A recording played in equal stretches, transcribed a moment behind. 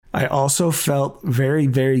I also felt very,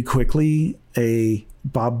 very quickly a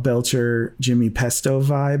Bob Belcher, Jimmy Pesto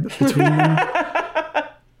vibe between them.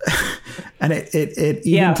 And it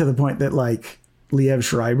even to the point that like Liev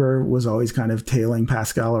Schreiber was always kind of tailing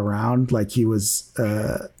Pascal around like he was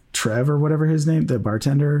Trev or whatever his name, the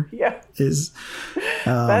bartender is.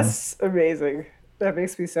 That's amazing. That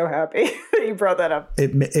makes me so happy that you brought that up.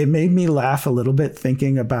 It made me laugh a little bit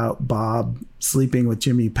thinking about Bob sleeping with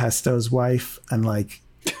Jimmy Pesto's wife and like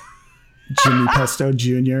Jimmy Pesto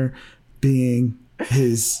Jr. being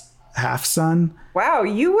his half son. Wow,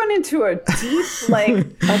 you went into a deep like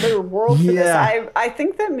other world for this. I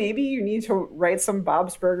think that maybe you need to write some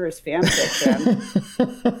Bob's Burgers fan fiction.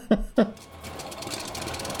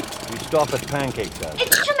 You stop at pancake dough.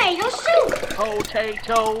 It's tomato soup.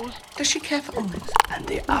 Potatoes. Does she care for almonds? And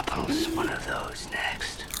the apple's one of those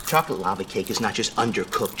next. Chocolate lava cake is not just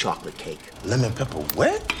undercooked chocolate cake. Lemon pepper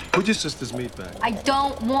what? Who'd your sister's meat bag? I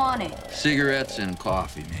don't want it. Cigarettes and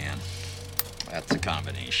coffee, man. That's a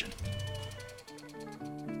combination.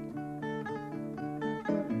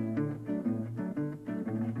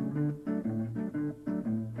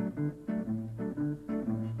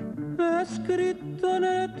 È scritto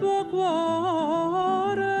nel tuo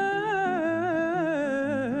cuore.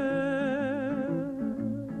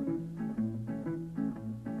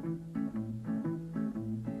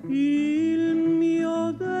 Il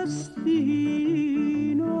mio destino.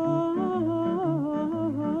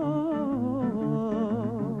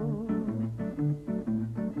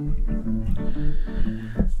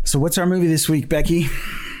 So what's our movie this week, Becky?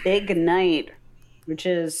 Big Night, which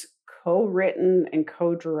is co-written and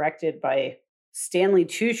co-directed by Stanley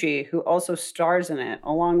Tucci, who also stars in it,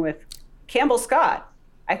 along with Campbell Scott.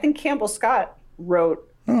 I think Campbell Scott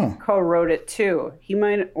co-wrote it too. He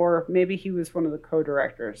might, or maybe he was one of the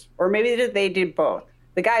co-directors, or maybe they did both.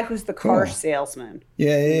 The guy who's the car salesman.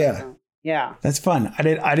 Yeah. That's fun. I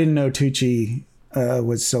didn't know Tucci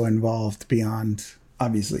was so involved beyond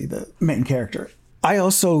obviously the main character. I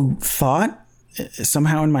also thought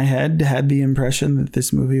somehow in my head had the impression that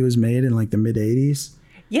this movie was made in like the mid 80s.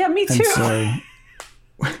 Yeah, me too. And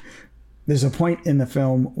so there's a point in the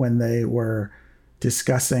film when they were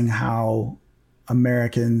discussing how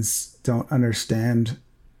Americans don't understand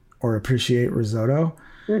or appreciate risotto.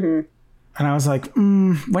 Mm-hmm. And I was like,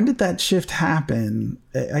 when did that shift happen?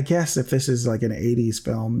 I guess if this is like an 80s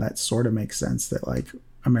film, that sort of makes sense that like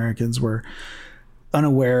Americans were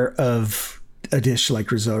unaware of a dish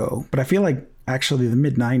like risotto. But I feel like actually the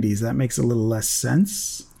mid 90s, that makes a little less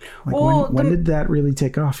sense. Like when did that really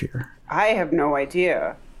take off here? I have no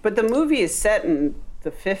idea. But the movie is set in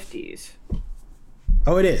the 50s.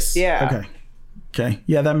 Oh, it is? Yeah. Okay.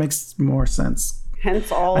 Yeah, that makes more sense.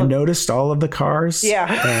 Hence I noticed all of the cars. Yeah.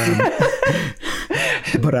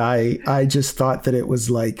 But I just thought that it was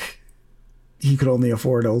like he could only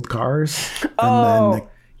afford old cars. And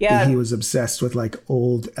then he was obsessed with like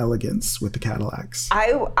old elegance with the Cadillacs.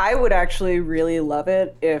 I would actually really love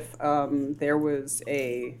it if there was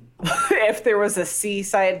a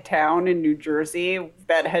seaside town in New Jersey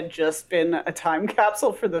that had just been a time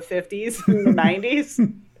capsule for the 50s and the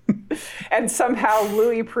 90s. And somehow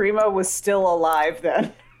Louis Prima was still alive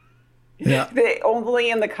then. Yeah. Only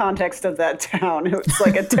in the context of that town. It was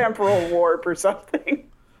like a temporal warp or something.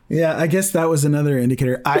 Yeah, I guess that was another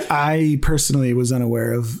indicator. I personally was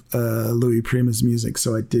unaware of Louis Prima's music,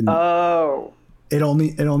 so I didn't. Oh. It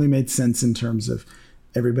only made sense in terms of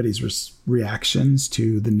everybody's reactions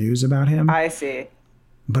to the news about him. I see.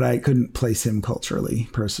 But I couldn't place him culturally,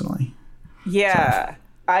 personally. Yeah,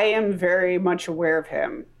 I am very much aware of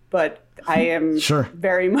him, but I am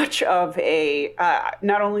very much of a.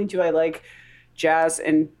 Not only do I like jazz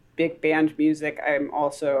and big band music, I'm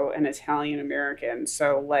also an Italian American.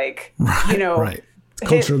 So like, right. It's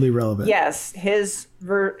culturally relevant. Yes. His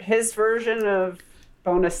version of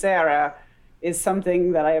Buonasera is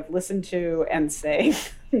something that I have listened to and sang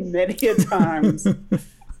many a times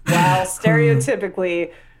while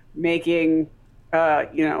stereotypically making,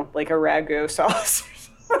 like a ragu sauce or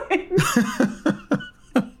something.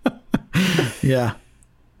 Yeah.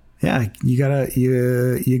 Yeah, you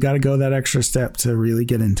gotta go that extra step to really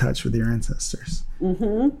get in touch with your ancestors.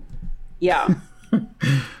 Mm-hmm. Yeah.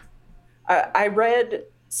 I read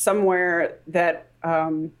somewhere that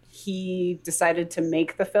he decided to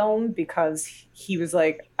make the film because he was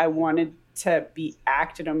like, I wanted to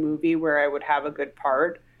act in a movie where I would have a good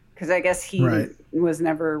part. Because I guess he was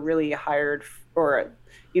never really hired or,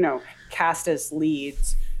 cast as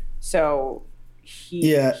leads. So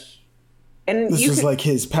he... Yeah. And this was like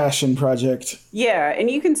his passion project. Yeah, and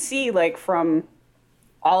you can see like from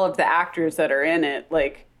all of the actors that are in it,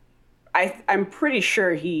 like I'm pretty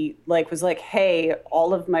sure he like was like, hey,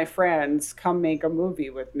 all of my friends come make a movie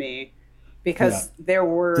with me, because there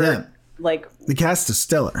were like the cast is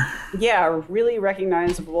stellar. Yeah, really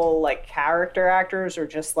recognizable like character actors or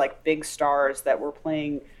just like big stars that were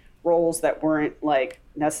playing roles that weren't like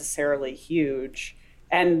necessarily huge.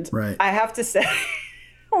 And I have to say,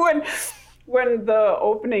 when the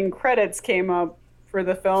opening credits came up for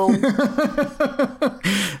the film,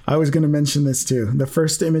 I was going to mention this too. The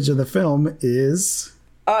first image of the film is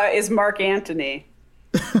Mark Antony.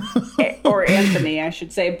 Or Anthony, I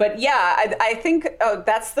should say. But yeah, I think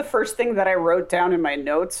that's the first thing that I wrote down in my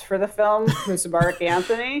notes for the film was Mark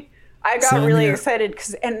Anthony. I got really excited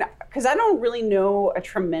because I don't really know a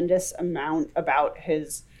tremendous amount about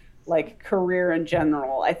his like career in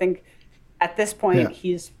general. I think at this point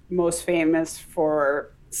he's most famous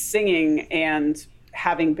for singing and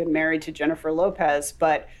having been married to Jennifer Lopez,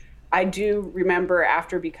 but I do remember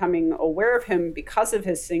after becoming aware of him because of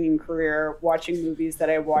his singing career, watching movies that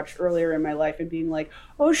I watched earlier in my life and being like,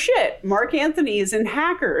 oh shit, Mark Anthony is in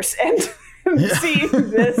Hackers. And seeing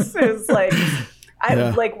this is like,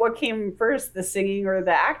 like what came first, the singing or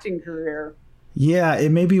the acting career? Yeah,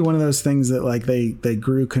 it may be one of those things that like they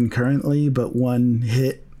grew concurrently, but one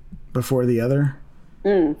hit before the other.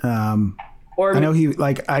 Or I know he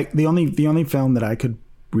like the only film that I could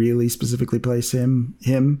really specifically place him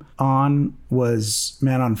on was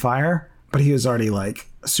Man on Fire, but he was already like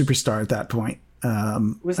a superstar at that point.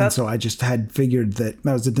 And so I just had figured that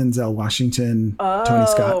was a Denzel Washington, Tony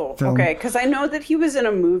Scott film. Okay, because I know that he was in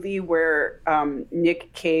a movie where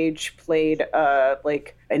Nick Cage played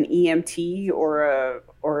like an EMT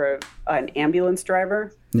or an ambulance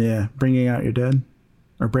driver. Yeah, Bringing Out Your Dead,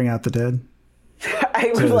 or Bring Out the Dead. I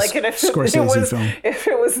would like it if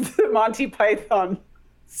it was the Monty Python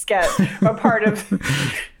sketch, a part of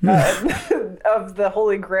of the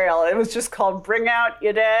Holy Grail. It was just called Bring Out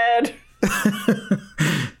Your Dead.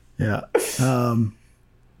 Yeah,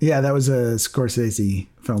 that was a Scorsese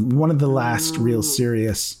film. One of the last real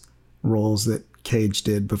serious roles that Cage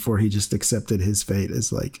did before he just accepted his fate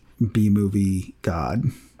as like B-movie god.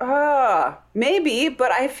 Maybe,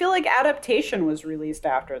 but I feel like Adaptation was released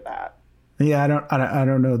after that. Yeah, I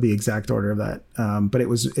don't know the exact order of that, but it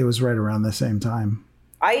was right around the same time.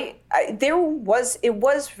 It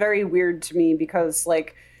was very weird to me because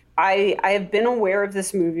like I have been aware of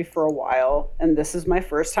this movie for a while, and this is my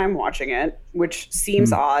first time watching it, which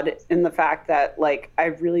seems odd in the fact that like I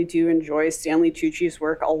really do enjoy Stanley Tucci's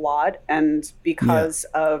work a lot, and because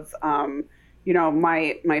of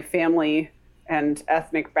my family and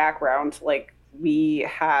ethnic background, like we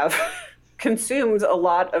have consumed a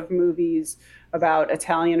lot of movies about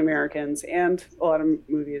Italian Americans and a lot of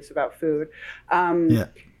movies about food.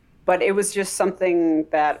 But it was just something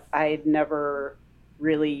that I'd never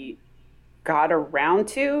really got around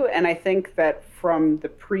to. And I think that from the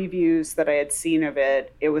previews that I had seen of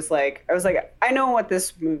it, I was like, I know what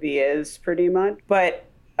this movie is pretty much, but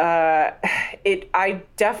I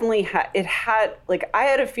definitely had I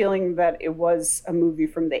had a feeling that it was a movie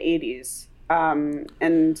from the 80s.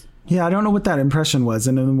 And yeah, I don't know what that impression was.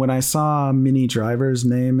 And then when I saw Minnie Driver's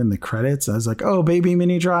name in the credits, I was like, oh, baby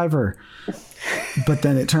Minnie Driver. But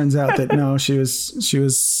then it turns out that no, she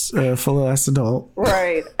was full ass adult.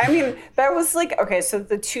 Right. I mean, that was like, okay, so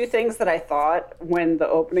the two things that I thought when the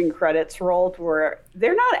opening credits rolled were,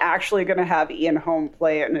 they're not actually going to have Ian Holm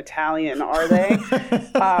play an Italian, are they?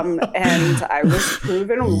 And I was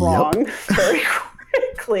proven wrong very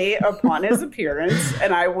quickly upon his appearance,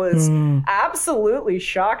 and I was absolutely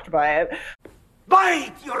shocked by it.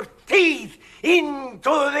 Bite your teeth into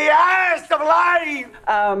the ass of life!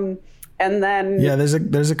 And then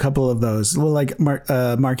there's a couple of those. Well, like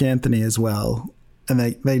Mark Anthony as well, and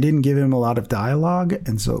they didn't give him a lot of dialogue,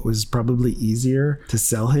 and so it was probably easier to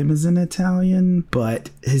sell him as an Italian.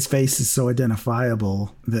 But his face is so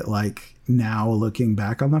identifiable that like now looking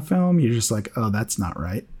back on the film, you're just like, oh, that's not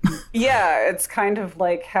right. Yeah, it's kind of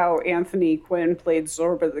like how Anthony Quinn played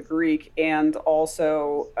Zorba the Greek, and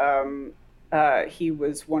also he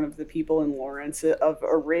was one of the people in Lawrence of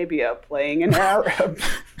Arabia playing an Arab.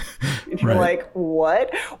 And you're like,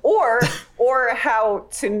 what? Or how,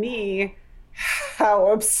 to me,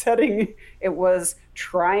 how upsetting it was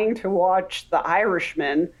trying to watch The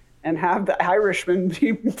Irishman and have The Irishman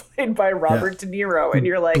be played by Robert De Niro. And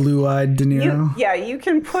you're like... Blue-eyed De Niro? You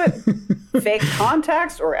can put fake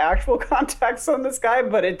contacts or actual contacts on this guy,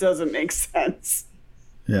 but it doesn't make sense.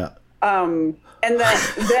 Yeah. And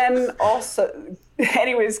then also,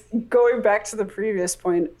 anyways, going back to the previous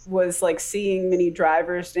point, was like seeing Minnie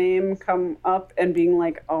Driver's name come up and being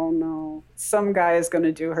like, oh no, some guy is going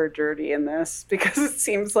to do her dirty in this, because it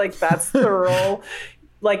seems like that's the role.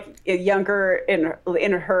 Like younger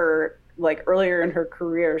in her, like earlier in her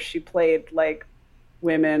career, she played like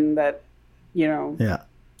women that, you know,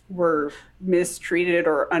 were mistreated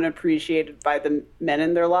or unappreciated by the men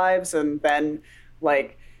in their lives. And then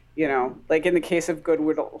like, you know, like in the case of Good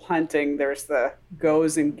Will Hunting, there's the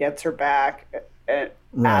goes and gets her back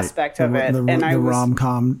aspect of it. And the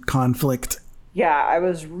rom-com conflict. Yeah, I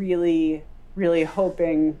was really, really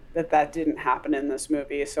hoping that didn't happen in this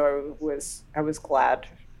movie. So I was glad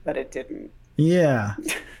that it didn't. Yeah.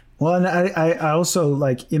 Well, and I also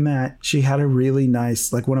like in that she had a really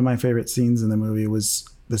nice, like one of my favorite scenes in the movie was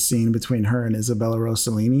the scene between her and Isabella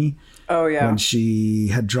Rossellini. Oh, yeah. When she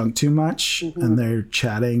had drunk too much and they're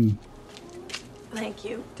chatting. Thank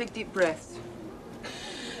you. Take deep breaths.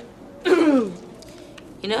 You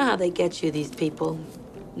know how they get you, these people?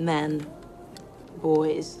 Men,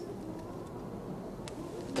 boys.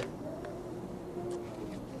 They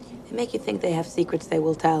make you think they have secrets they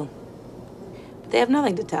will tell. But they have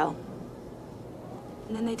nothing to tell.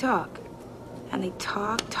 And then they talk. And they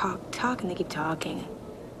talk, and they keep talking.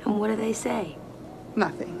 And what do they say?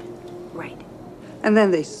 Nothing. Right. And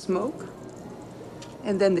then they smoke.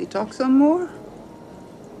 And then they talk some more.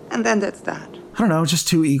 And then that's that. I don't know, just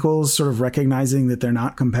two equals sort of recognizing that they're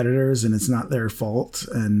not competitors and it's not their fault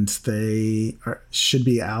and they should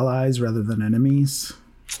be allies rather than enemies.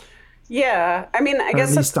 Yeah, I mean, I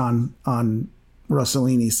guess at least on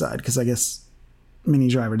Rossellini's side, because I guess Minnie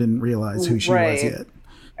Driver didn't realize who she was yet.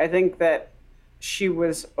 I think that she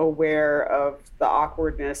was aware of the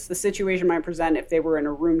awkwardness the situation might present if they were in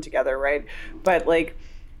a room together, right? But like,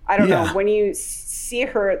 I don't know, when you see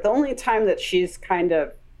her, the only time that she's kind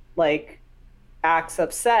of like acts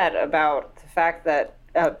upset about the fact that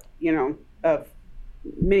you know, of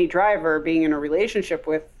Minnie Driver being in a relationship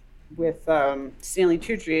with Stanley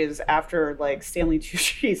Tucci is after like Stanley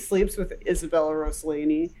Tucci sleeps with Isabella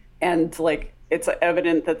Rossellini, and like it's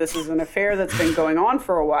evident that this is an affair that's been going on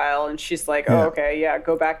for a while, and she's like, oh, okay, yeah,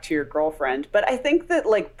 go back to your girlfriend. But I think that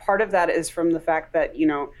like part of that is from the fact that, you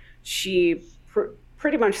know, she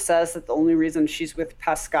pretty much says that the only reason she's with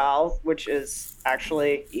Pascal, which is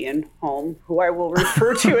actually Ian Holm, who I will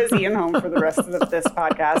refer to as Ian Holm for the rest of this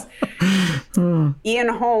podcast. Ian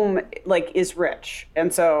Holm like is rich,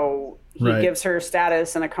 and so he gives her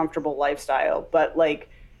status and a comfortable lifestyle. But like,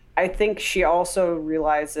 I think she also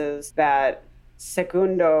realizes that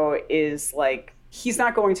Segundo is like, he's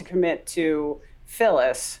not going to commit to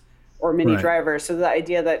Phyllis or Minnie Driver. So the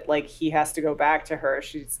idea that like he has to go back to her,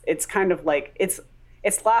 it's kind of like,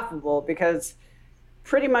 it's laughable, because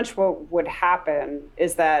pretty much what would happen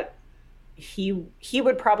is that he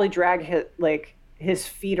would probably drag his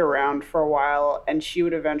feet around for a while, and she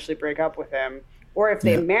would eventually break up with him. Or if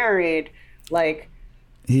they married, like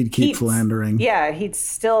he'd keep philandering. Yeah, he'd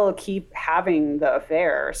still keep having the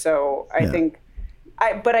affair. So I think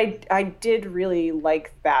I did really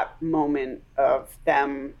like that moment of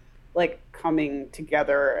them like coming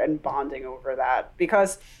together and bonding over that,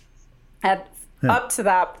 because up to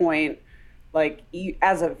that point, like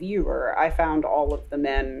as a viewer, I found all of the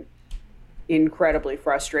men incredibly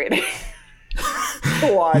frustrating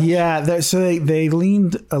to watch. Yeah, so they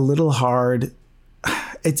leaned a little hard.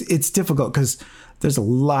 It's difficult because there's a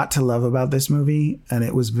lot to love about this movie, and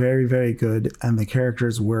it was very, very good, and the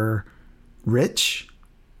characters were rich,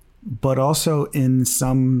 but also in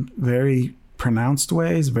some very pronounced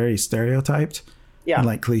ways, very stereotyped and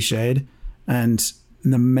like cliched, and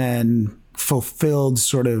the men fulfilled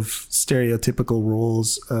sort of stereotypical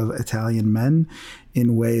roles of Italian men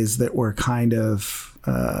in ways that were kind of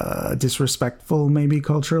disrespectful, maybe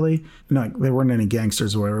culturally. No, there weren't any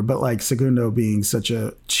gangsters or whatever, but like Segundo being such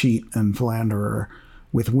a cheat and philanderer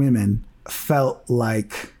with women felt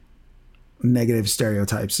like negative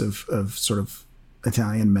stereotypes of sort of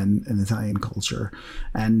Italian men and Italian culture.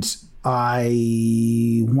 And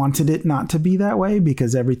I wanted it not to be that way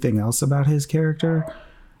because everything else about his character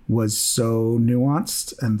was so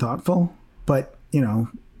nuanced and thoughtful. But, you know,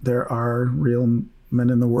 there are real men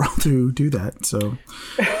in the world who do that. So,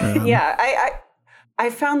 yeah, I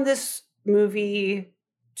found this movie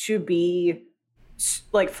to be,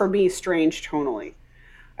 like, for me, strange tonally.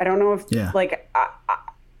 I don't know if, like,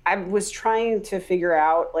 I was trying to figure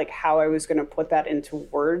out, like, how I was going to put that into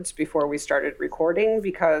words before we started recording,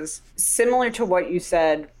 because similar to what you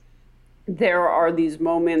said, there are these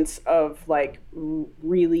moments of, like,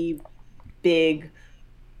 really big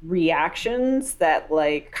reactions that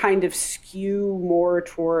like kind of skew more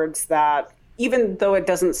towards that, even though it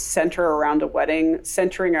doesn't center around a wedding,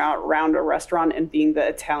 centering out around a restaurant and being the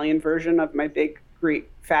Italian version of My Big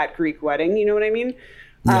Fat Greek Wedding. You know what I mean?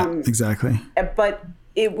 Yeah, exactly. But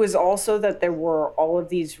it was also that there were all of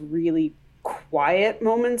these really quiet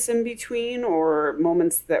moments in between, or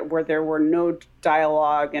moments where there were no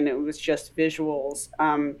dialogue and it was just visuals.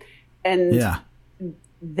 And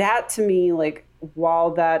that to me, like,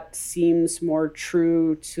 while that seems more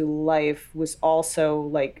true to life, was also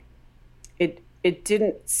like, it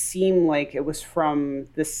didn't seem like it was from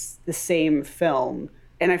the same film.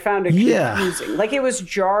 And I found it confusing. Like, it was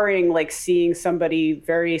jarring, like seeing somebody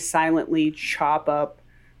very silently chop up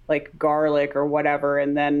like garlic or whatever,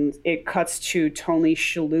 and then it cuts to Tony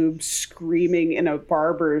Shalhoub screaming in a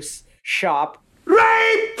barber's shop,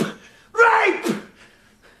 "Rape! Rape!"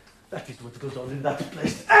 That is what goes on in that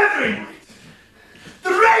place every night. The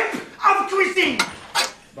rape of Christine.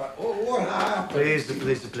 But what happened?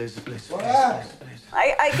 Please. What happened?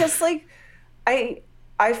 I guess, like,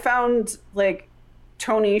 I found like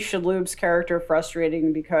Tony Shalhoub's character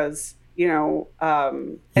frustrating because, you know,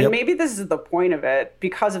 and maybe this is the point of it,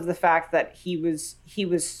 because of the fact that he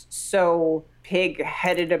was so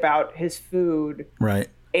pig-headed about his food, right?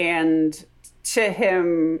 And to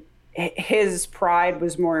him, his pride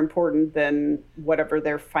was more important than whatever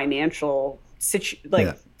their financial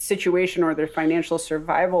situation or their financial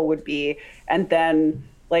survival would be. And then,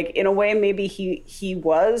 like, in a way, maybe he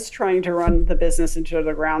was trying to run the business into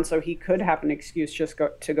the ground so he could have an excuse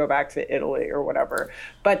to go back to Italy or whatever.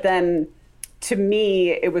 But then, to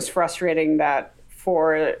me, it was frustrating that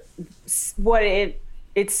for what it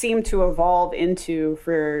seemed to evolve into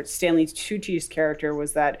for Stanley Tucci's character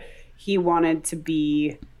was that he wanted to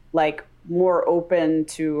be like more open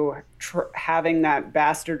to having that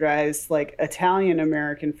bastardized like Italian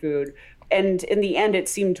American food, and in the end, it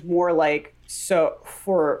seemed more like so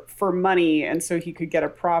for money, and so he could get a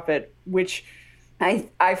profit, which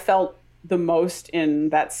I felt the most in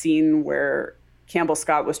that scene where Campbell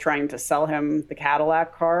Scott was trying to sell him the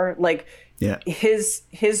Cadillac car. Like,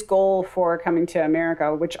 his goal for coming to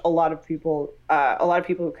America, which a lot of people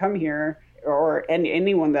who come here, or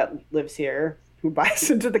anyone that lives here who buys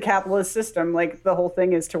into the capitalist system, like, the whole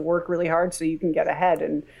thing is to work really hard so you can get ahead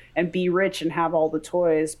and be rich and have all the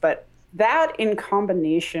toys. But that, in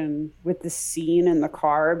combination with the scene in the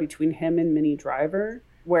car between him and Minnie Driver,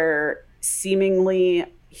 where seemingly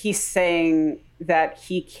he's saying that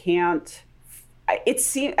he can't.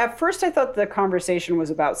 At first I thought the conversation was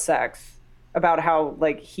about sex, about how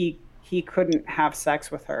like he couldn't have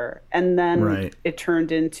sex with her, and then it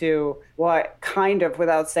turned into, well, kind of,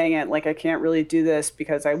 without saying it, like, I can't really do this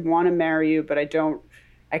because I want to marry you, but I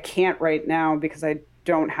can't right now because I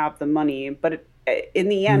don't have the money. But in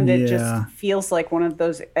the end, it just feels like one of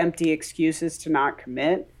those empty excuses to not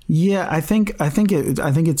commit. Yeah, I think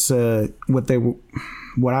it's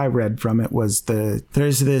what I read from it was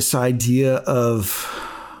there's this idea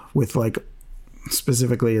of, with like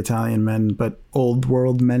specifically Italian men, but old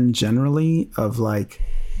world men generally, of like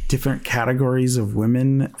different categories of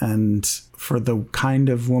women, and for the kind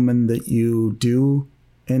of woman that you do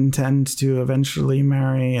intend to eventually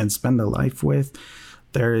marry and spend a life with,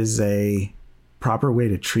 there is a proper way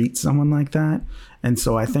to treat someone like that. And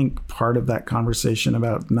so I think part of that conversation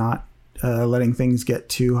about not letting things get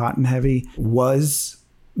too hot and heavy was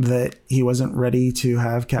that he wasn't ready to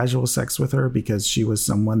have casual sex with her because she was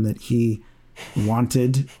someone that he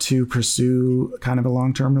wanted to pursue kind of a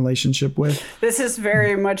long-term relationship with. This is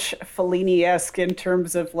very much Fellini-esque in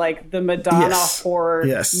terms of like the Madonna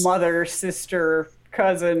whore, mother, sister,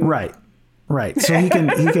 cousin. Right. So he can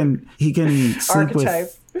sleep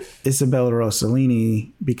with Isabella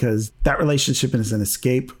Rossellini because that relationship is an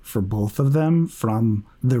escape for both of them from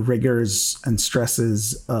the rigors and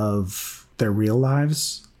stresses of their real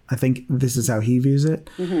lives. I think this is how he views it.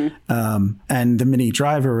 Mm-hmm. And the Minnie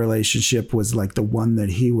Driver relationship was like the one that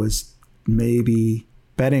he was maybe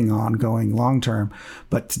betting on going long term.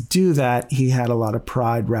 But to do that, he had a lot of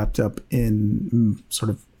pride wrapped up in sort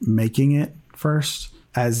of making it first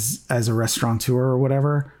as a restaurateur or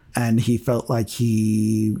whatever. And he felt like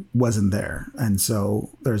he wasn't there. And so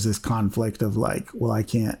there's this conflict of like, well, I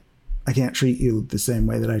can't treat you the same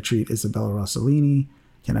way that I treat Isabella Rossellini.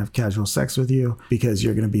 Can have casual sex with you because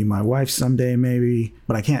you're going to be my wife someday, maybe.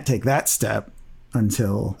 But I can't take that step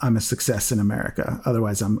until I'm a success in America.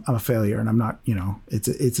 Otherwise, I'm a failure, and I'm not.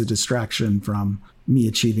 It's a distraction from me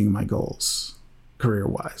achieving my goals,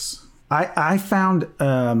 career-wise. I found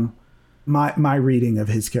my reading of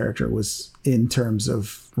his character was in terms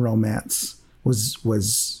of romance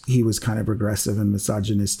he was kind of regressive and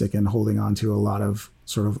misogynistic and holding on to a lot of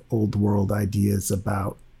sort of old world ideas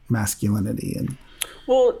about masculinity. And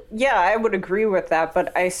well, yeah, I would agree with that,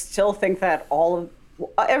 but I still think that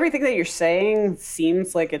everything that you're saying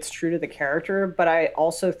seems like it's true to the character, but I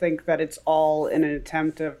also think that it's all in an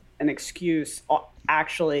attempt of an excuse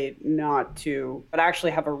actually not to, but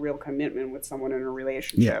actually have a real commitment with someone in a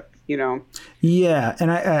relationship, you know? Yeah,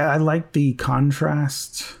 and I like the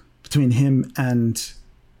contrast between him and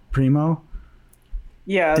Primo.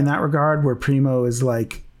 Yeah. In that regard, where Primo is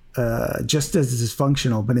like just as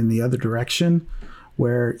dysfunctional, but in the other direction,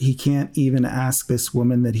 where he can't even ask this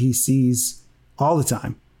woman that he sees all the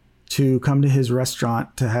time to come to his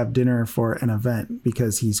restaurant to have dinner for an event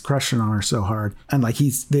because he's crushing on her so hard. And like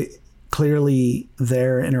clearly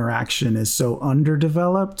their interaction is so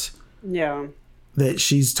underdeveloped. Yeah. That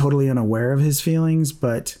she's totally unaware of his feelings,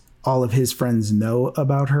 but all of his friends know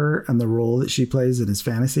about her and the role that she plays in his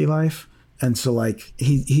fantasy life. And so like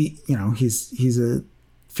he's a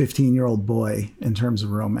 15-year-old boy in terms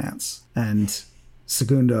of romance, and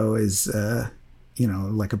Segundo is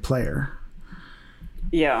like a player.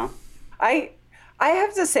 Yeah. I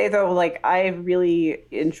have to say though, like I really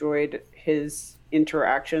enjoyed his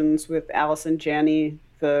interactions with Allison Janney,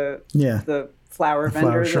 the flower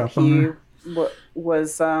vendor that he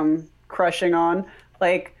was crushing on.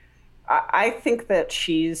 Like I think that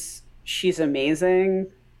she's amazing.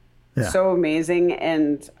 Yeah. So amazing.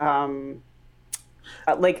 And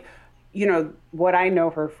like, you know, what I know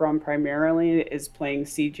her from primarily is playing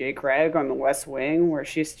CJ Craig on The West Wing, where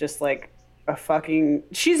she's just like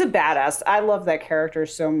she's a badass. I love that character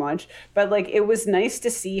so much. But like, it was nice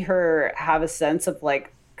to see her have a sense of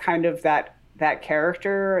like kind of that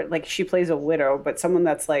character. Like she plays a widow, but someone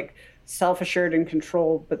that's like self-assured and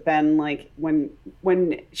controlled. But then like when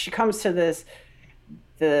she comes to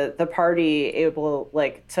the party, able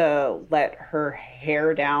like to let her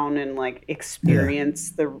hair down and like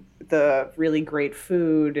experience the really great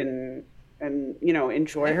food and you know,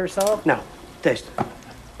 enjoy herself. Now, taste.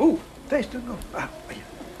 Ooh, taste. Go. Yeah.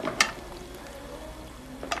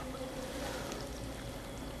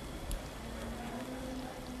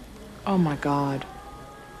 Oh my God.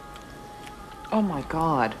 Oh my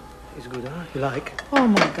God. It's good, huh? You like? Oh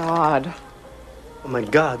my God. Oh my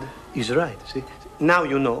God is right. See, now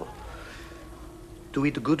you know. To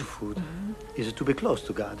eat good food is to be close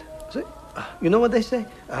to God. See, you know what they say?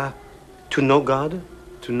 To know God,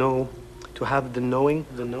 to have the knowing.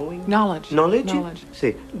 Knowledge. Knowledge.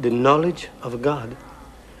 See, the knowledge of God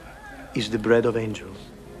is the bread of angels.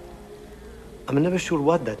 I'm never sure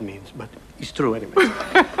what that means, but it's true anyway.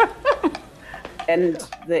 And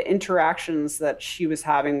the interactions that she was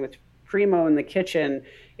having with Primo in the kitchen,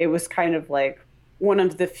 it was kind of like one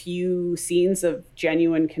of the few scenes of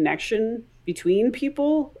genuine connection between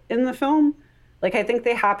people in the film. Like, I think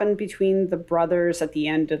they happened between the brothers at the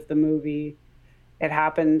end of the movie. It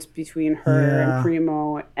happened between her and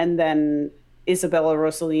Primo, and then Isabella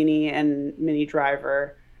Rossellini and Minnie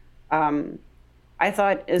Driver. I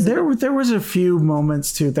thought there was a few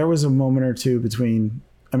moments too. There was a moment or two between.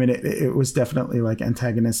 I mean, it was definitely like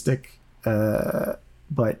antagonistic,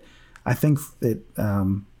 but I think that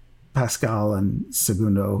Pascal and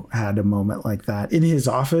Segundo had a moment like that in his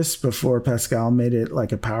office before Pascal made it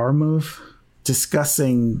like a power move,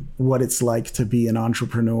 discussing what it's like to be an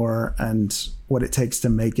entrepreneur and what it takes to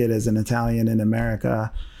make it as an Italian in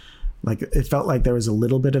America. Like, it felt like there was a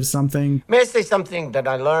little bit of something. May I say something that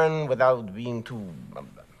I learned without being too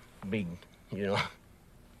big, you know?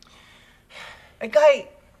 A guy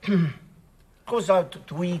goes out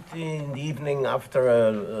to eat in the evening after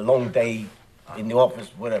a long day in the office,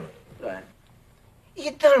 whatever. Right. He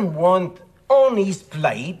doesn't want on his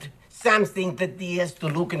plate something that he has to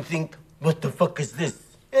look and think, what the fuck is this?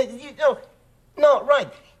 You know, no,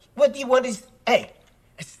 right. What you want is, hey,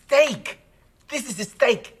 a steak. This is a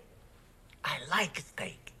steak. I like a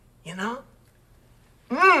steak, you know?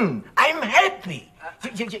 I'm happy.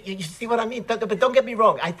 You see what I mean? But don't get me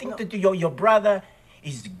wrong. I think that your brother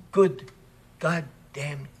is a good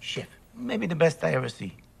goddamn chef. Maybe the best I ever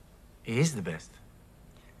see. He is the best.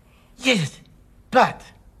 Yes, but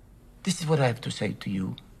this is what I have to say to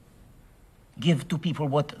you. Give to people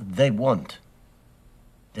what they want.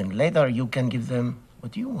 Then later you can give them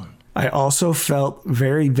what you want. I also felt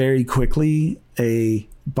very, very quickly a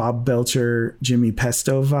Bob Belcher, Jimmy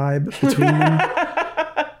Pesto vibe between them.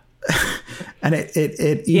 And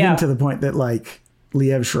it even to the point that like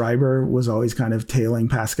Liev Schreiber was always kind of tailing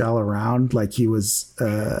Pascal around like he was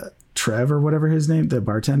Trev or whatever his name, the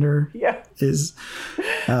bartender is.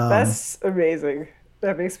 That's amazing.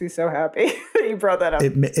 That makes me so happy that you brought that up.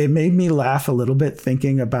 It made me laugh a little bit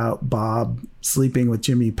thinking about Bob sleeping with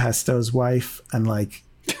Jimmy Pesto's wife and like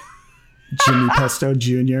Jimmy Pesto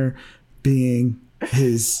Jr. being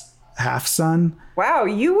his half son. Wow,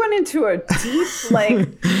 you went into a deep, like,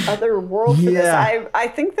 other world for this. I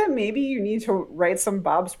think that maybe you need to write some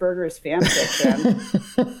Bob's Burgers fan fiction.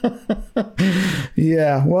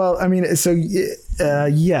 Yeah, well, I mean, so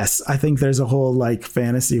yes, I think there's a whole like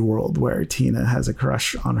fantasy world where Tina has a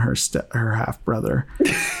crush on her half brother.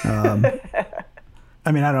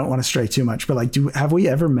 I mean, I don't want to stray too much, but like, have we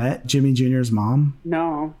ever met Jimmy Jr.'s mom?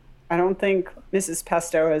 No, I don't think Mrs.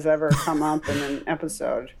 Pesto has ever come up in an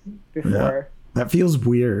episode before. Yeah, that feels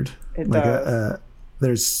weird. It like does.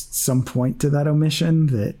 There's some point to that omission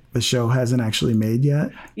that the show hasn't actually made yet.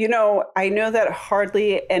 You know, I know that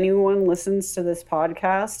hardly anyone listens to this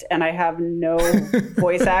podcast, and I have no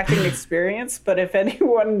voice acting experience, but if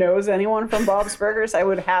anyone knows anyone from Bob's Burgers, I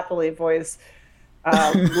would happily voice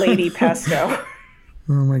Lady Pesto.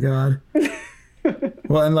 Oh my God.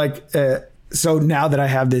 Well, and like, so now that I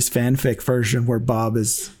have this fanfic version where Bob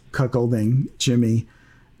is cuckolding Jimmy.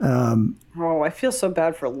 I feel so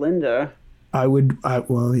bad for Linda.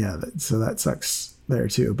 Well, yeah, so that sucks there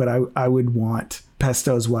too. But I would want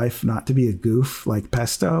Pesto's wife not to be a goof like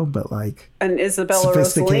Pesto, but like an Isabella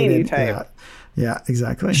Rossellini type. Yeah,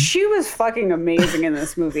 exactly. She was fucking amazing in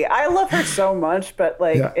this movie. I love her so much, but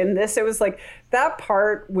like in this, it was like that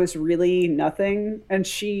part was really nothing, and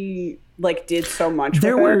she like did so much.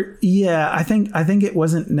 I think it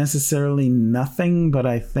wasn't necessarily nothing, but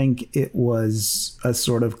I think it was a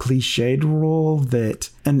sort of cliched role that,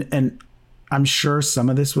 and I'm sure some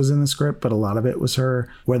of this was in the script, but a lot of it was her,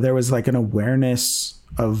 where there was like an awareness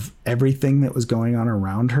of everything that was going on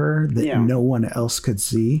around her that no one else could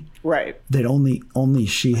see. Right. That only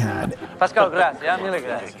she had. Pascal, gracias. Mille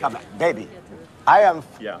gracias. Come on, baby.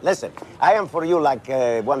 Listen, I am for you like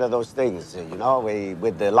one of those things, you know,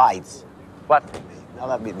 with the lights. What? Now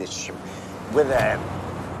let me this ship. With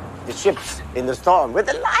the ships in the storm, with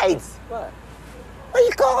the lights. What? What do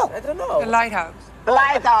you call it? I don't know. The lighthouse. The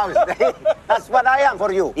lighthouse. That's what I am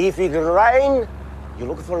for you. If it rain, you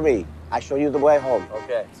look for me. I show you the way home.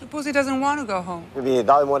 Okay. Suppose he doesn't want to go home. Maybe he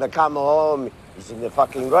doesn't want to come home. He's in the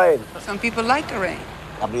fucking rain. Some people like the rain.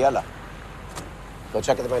 Gabriella, go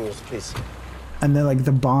check the menus, please. And then like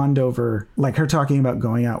the bond over, like her talking about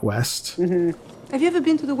going out west. Mm-hmm. Have you ever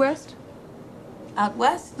been to the West? Out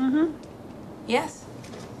west? Mm-hmm. Yes.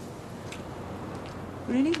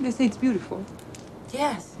 Really? They say it's beautiful.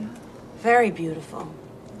 Yes. Very beautiful.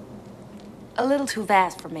 A little too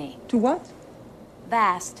vast for me. To what?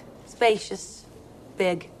 Vast. Spacious.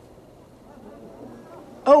 Big.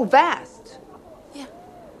 Oh, vast. Yeah.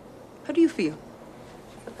 How do you feel?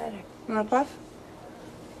 Feel better. You want a puff?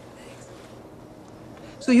 Thanks.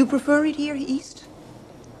 So you prefer it here, east?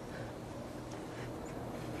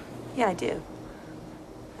 Yeah, I do.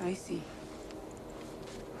 I see.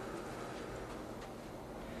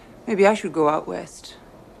 Maybe I should go out west.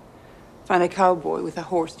 Find a cowboy with a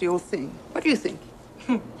horse, the old thing. What do you think?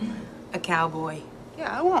 A cowboy.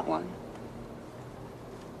 Yeah, I want one.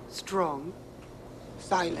 Strong.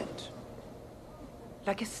 Silent.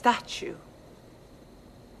 Like a statue.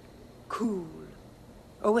 Cool.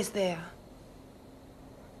 Always there.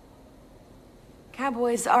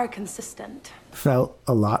 Cowboys are consistent. Felt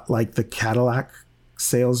a lot like the Cadillac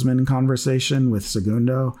salesman conversation with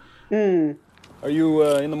Segundo. Are you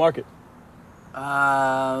in the market?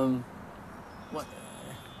 What?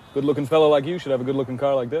 Good-looking fellow like you should have a good-looking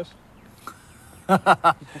car like this.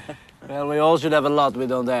 Well, we all should have a lot we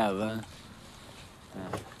don't have, huh?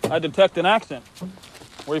 I detect an accent.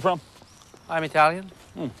 Where are you from? I'm Italian.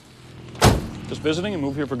 Just visiting and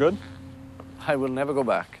move here for good? I will never go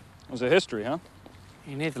back. There's a history, huh?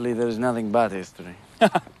 In Italy, there is nothing but history.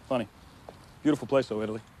 Funny. Beautiful place, though,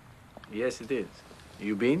 Italy. Yes, it is.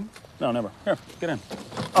 You been? No, never. Here, get in.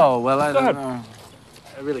 Oh, well, I Go don't ahead. know.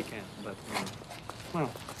 I really can't, but...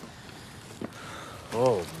 well.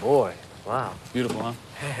 Oh, boy. Wow. Beautiful, huh?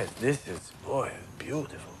 Yes, this is, boy,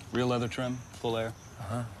 beautiful. Real leather trim, full air.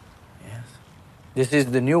 Uh-huh. Yes. This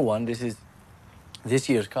is the new one. This is this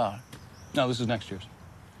year's car. No, this is next year's.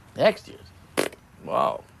 Next year's?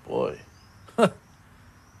 Wow, boy.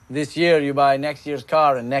 This year you buy next year's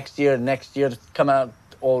car, and next year come out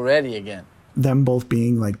already again. Them both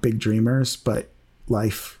being like big dreamers, but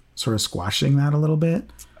life sort of squashing that a little bit.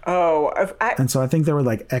 And so I think there were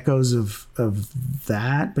like echoes of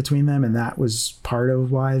that between them, and that was part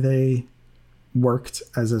of why they worked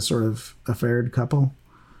as a sort of affaired couple.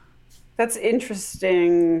 That's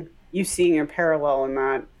interesting, you seeing a parallel in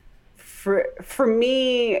that. for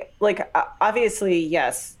me, like obviously,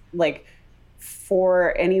 yes, like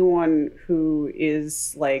for anyone who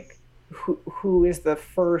is like who is the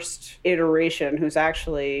first iteration who's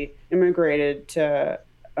actually immigrated to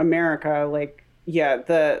America, like yeah,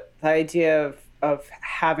 the idea of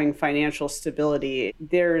having financial stability,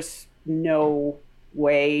 there's no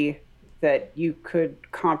way that you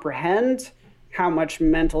could comprehend how much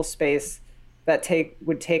mental space that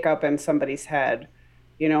would take up in somebody's head,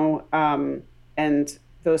 you know, and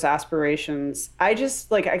those aspirations. I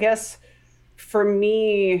guess for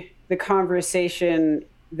me, the conversation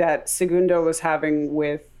that Segundo was having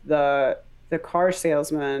with the car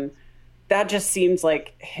salesman, that just seems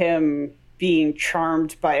like him being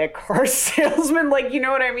charmed by a car salesman. Like, you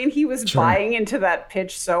know what I mean? He was buying into that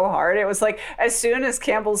pitch so hard. It was like, as soon as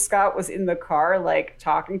Campbell Scott was in the car, like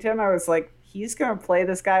talking to him, I was like, he's going to play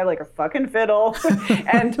this guy like a fucking fiddle.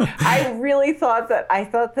 And I really thought that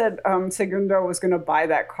Segundo was going to buy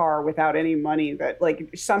that car without any money, that like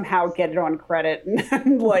somehow get it on credit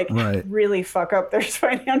and like really fuck up their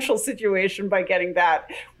financial situation by getting that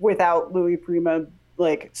without Louis Prima.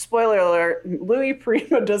 Like, spoiler alert, Louis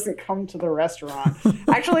Prima doesn't come to the restaurant.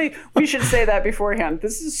 Actually, we should say that beforehand.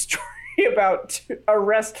 This is a story about a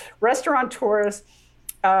restaurateur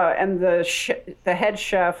and the head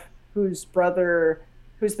chef who's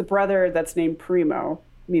the brother that's named Primo,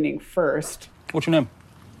 meaning first. What's your name?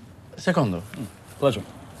 Secondo. Pleasure.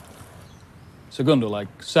 Segundo, like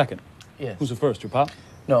second. Yes. Who's the first, your pop?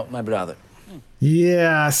 No, my brother.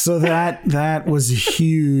 Yeah, so that was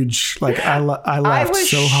huge. Like I laughed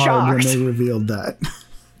so hard when they revealed that.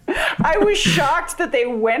 I was shocked that they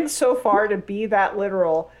went so far to be that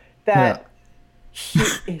literal that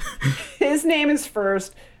his name is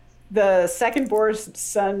first, the second born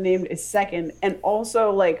son named is second, and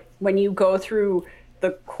also like when you go through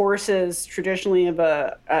the courses traditionally of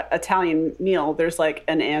a Italian meal, there's like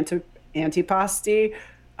an antipasti,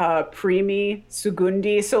 primi,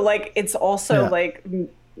 secondi. So like it's also like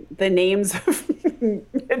the names of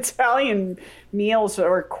Italian meals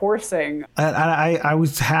or coursing. I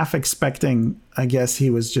was half expecting, I guess he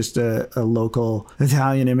was just a local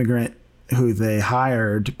Italian immigrant who they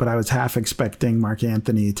hired, but I was half expecting Mark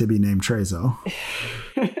Anthony to be named Trezo.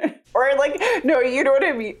 Or like, no, you know what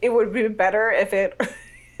I mean? It would be better if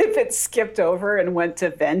it skipped over and went to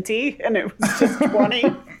Venti and it was just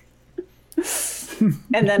 20.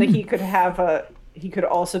 And then he could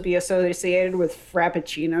also be associated with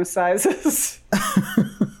Frappuccino sizes.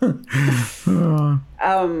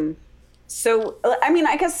 So, I mean,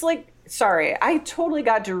 I guess like, sorry, I totally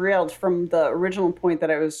got derailed from the original point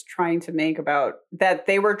that I was trying to make about that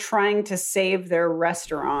they were trying to save their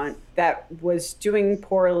restaurant that was doing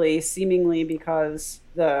poorly, seemingly because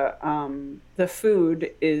the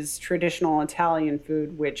food is traditional Italian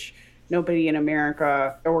food, which nobody in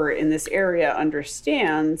America or in this area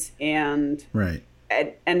understands. And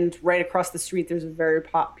and right across the street, there's a very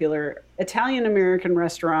popular Italian-American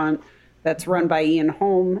restaurant that's run by Ian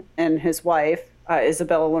Holm and his wife,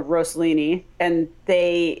 Isabella Rossellini. And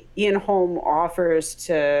Ian Holm offers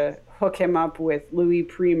to hook him up with Louis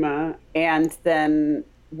Prima. And then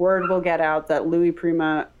word will get out that Louis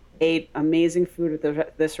Prima ate amazing food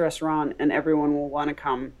at this restaurant and everyone will want to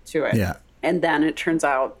come to it. Yeah. And then it turns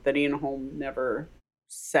out that Ian Holm never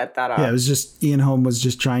set that up. Yeah, it was just Ian Holm was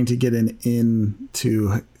just trying to get in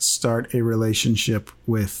to start a relationship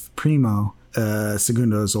with Primo,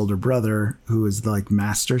 Segundo's older brother, who is like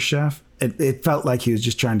master chef. It felt like he was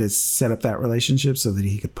just trying to set up that relationship so that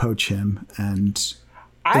he could poach him and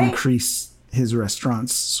increase his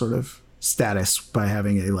restaurant's sort of status by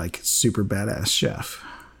having a like super badass chef.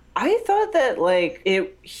 I thought that like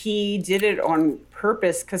he did it on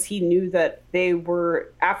purpose because he knew that they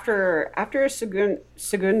were after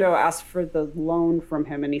Segundo asked for the loan from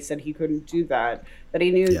him and he said he couldn't do that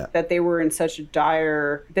he knew that they were in such a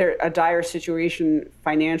dire situation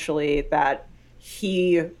financially that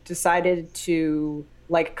he decided to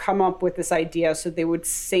like come up with this idea so they would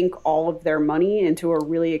sink all of their money into a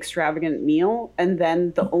really extravagant meal and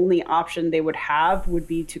then the only option they would have would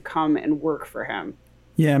be to come and work for him.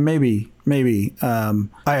 Yeah, maybe.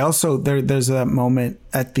 I also there's that moment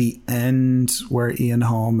at the end where Ian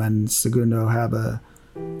Holm and Segundo have a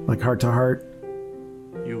like heart to heart.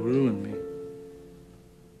 You ruined me.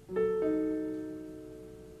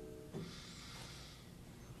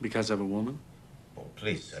 Because of a woman? Oh,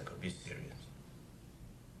 please, Seko, be serious.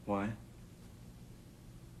 Why?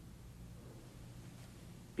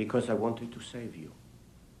 Because I wanted to save you.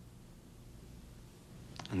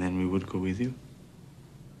 And then we would go with you?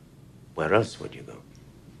 Where else would you go?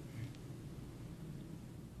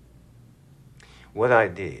 What I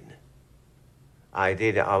did I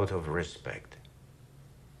did out of respect.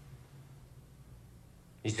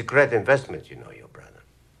 It's a great investment, you know, your brother.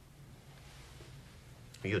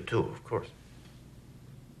 You too, of course.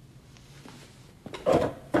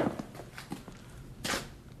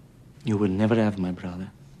 You will never have my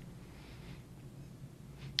brother.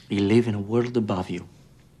 He lives in a world above you.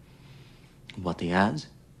 What he has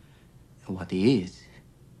and what he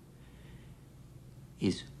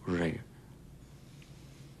is rare.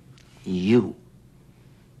 You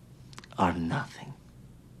are nothing.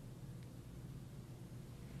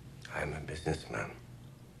 I'm a businessman.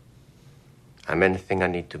 I'm anything I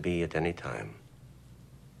need to be at any time.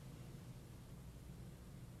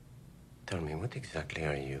 Tell me, what exactly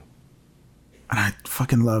are you? And I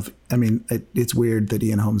fucking love, I mean, it's weird that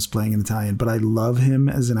Ian Holm's playing in Italian, but I love him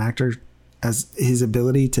as an actor, as his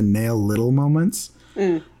ability to nail little moments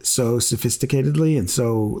so sophisticatedly and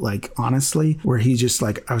so like honestly, where he just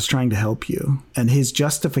like, I was trying to help you. And his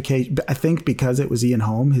justification, I think because it was Ian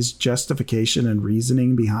Holm, his justification and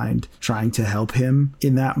reasoning behind trying to help him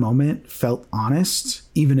in that moment felt honest,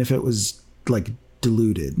 even if it was like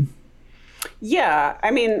diluted. Yeah, I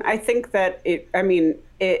mean, I think that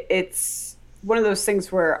it's one of those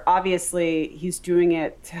things where obviously he's doing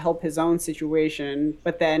it to help his own situation,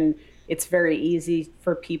 but then it's very easy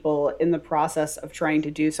for people in the process of trying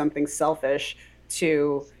to do something selfish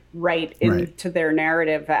to write into their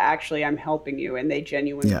narrative that actually I'm helping you, and they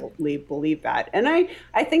genuinely believe that. And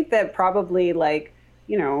I think that probably, like,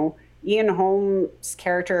 you know, Ian Holm's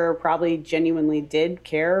character probably genuinely did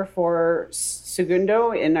care for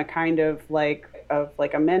Segundo in a kind of like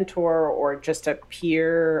a mentor or just a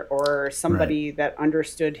peer or somebody that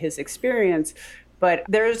understood his experience. But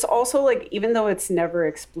there's also, like, even though it's never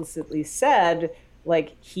explicitly said,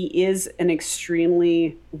 like, he is an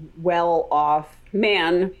extremely well-off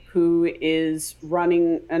man who is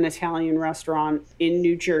running an Italian restaurant in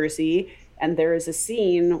New Jersey. And there is a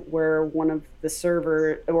scene where one of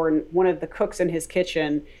the cooks in his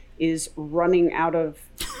kitchen is running out of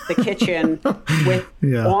the kitchen with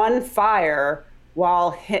on fire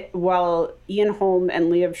while Ian Holm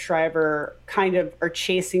and Liev Schreiber kind of are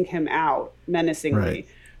chasing him out menacingly. Right.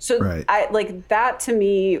 So I like that, to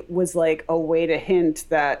me, was like a way to hint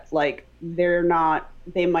that like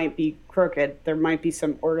they might be crooked. There might be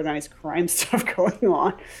some organized crime stuff going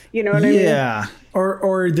on. You know what I mean? Yeah.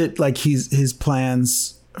 Or that like his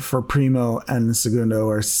plans for Primo and Segundo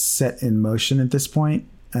are set in motion at this point,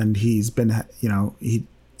 and he's been, you know, he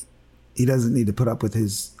doesn't need to put up with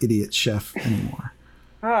his idiot chef anymore.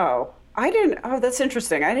 Oh, that's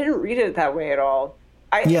interesting. I didn't read it that way at all.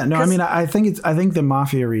 I think the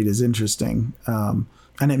mafia read is interesting.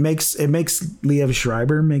 And it makes Liev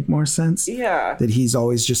Schreiber make more sense. Yeah. That he's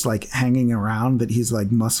always just like hanging around, that he's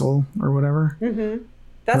like muscle or whatever. Mm-hmm.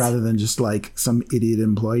 Rather than just like some idiot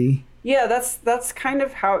employee. Yeah, that's kind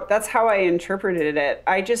of how I interpreted it.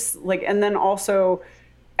 I just like, and then also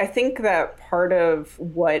I think that part of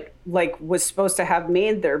what like was supposed to have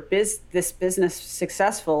made this business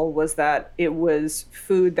successful was that it was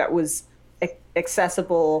food that was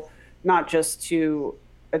accessible not just to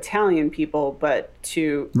Italian people, but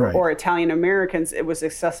to or Italian Americans. It was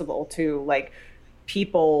accessible to like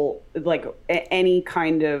people, like any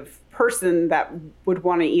kind of person that would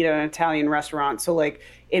want to eat at an Italian restaurant. So like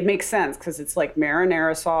it makes sense because it's like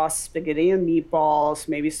marinara sauce, spaghetti and meatballs,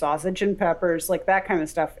 maybe sausage and peppers, like that kind of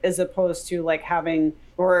stuff, as opposed to like having,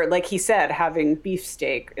 or like he said, having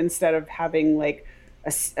beefsteak instead of having like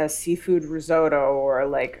a seafood risotto or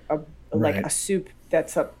like a soup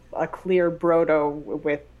that's a clear brodo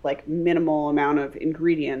with like minimal amount of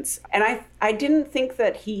ingredients. And I didn't think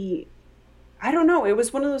that I don't know, it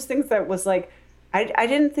was one of those things that was like, I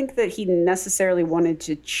didn't think that he necessarily wanted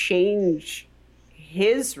to change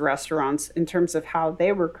his restaurants in terms of how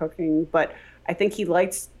they were cooking, but I think he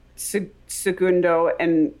liked Segundo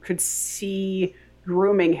and could see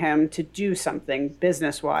grooming him to do something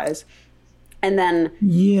business-wise. And then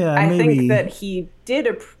I think that he did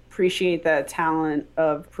appreciate the talent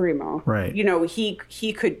of Primo. Right. You know, he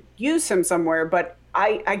could use him somewhere, but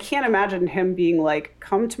I can't imagine him being like,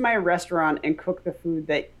 come to my restaurant and cook the food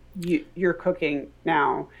that you're cooking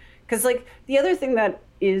now. Because like the other thing that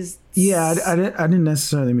is... Yeah, I didn't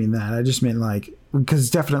necessarily mean that. I just meant like, because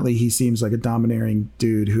definitely he seems like a domineering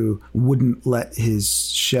dude who wouldn't let his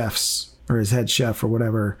chefs or his head chef or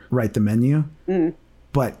whatever write the menu. Mm.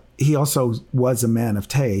 But he also was a man of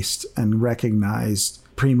taste and recognized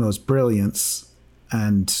Primo's brilliance,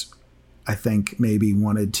 and I think maybe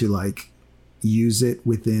wanted to like use it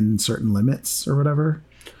within certain limits or whatever.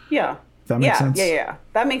 Yeah. That makes sense? Yeah.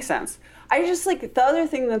 That makes sense. I just like the other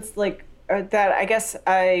thing that's like that I guess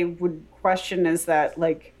I would question is that,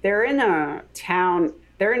 like, they're in a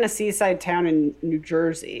seaside town in New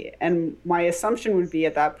Jersey, and my assumption would be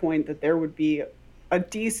at that point that there would be a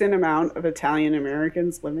decent amount of Italian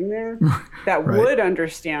Americans living there that Right. would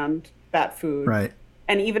understand that food. Right.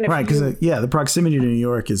 And even if Right, because the proximity to New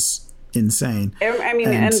York is insane. I mean,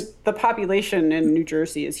 and the population in New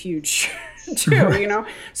Jersey is huge too, you know?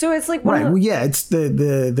 So it's like, Right. Well, yeah, it's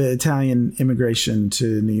the Italian immigration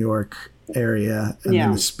to New York area and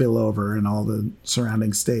then the spillover in all the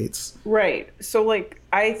surrounding states. Right. So, like,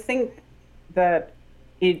 I think that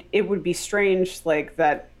it would be strange, like,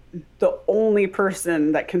 that the only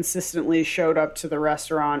person that consistently showed up to the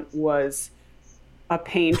restaurant was a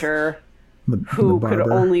painter who the could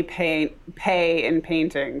barber. only pay in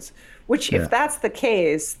paintings. Which, Yeah. if that's the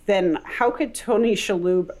case, then how could Tony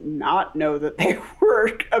Shalhoub not know that they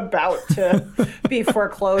were about to be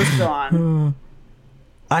foreclosed on?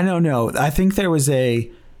 I don't know. I think there was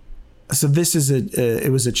so this is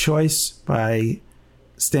it was a choice by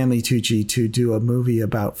Stanley Tucci to do a movie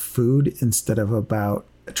about food instead of about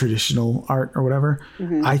traditional art or whatever.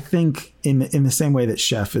 Mhm. I think in the same way that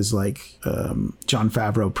Chef is like Jon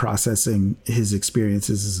Favreau processing his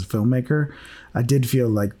experiences as a filmmaker, I did feel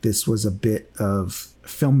like this was a bit of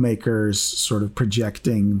filmmakers sort of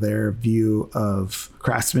projecting their view of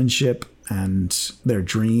craftsmanship and their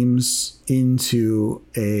dreams into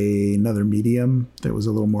another medium that was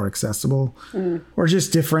a little more accessible or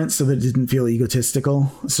just different so that it didn't feel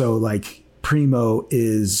egotistical. So like Primo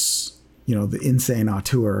is, you know, the insane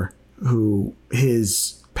auteur who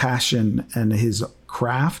his passion and his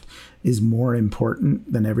craft is more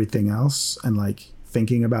important than everything else. And like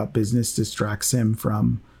thinking about business distracts him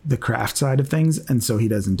from the craft side of things. And so he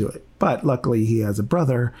doesn't do it. But luckily he has a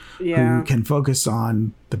brother who can focus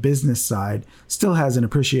on the business side, still has an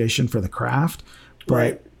appreciation for the craft,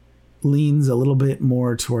 but leans a little bit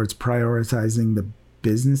more towards prioritizing the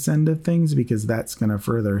business end of things because that's going to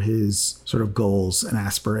further his sort of goals and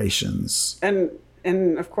aspirations.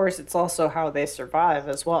 And of course, it's also how they survive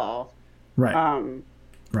as well. Right.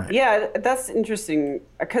 Right. Yeah, that's interesting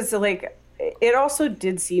because, like, it also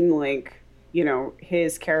did seem like, you know,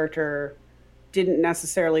 his character didn't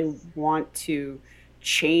necessarily want to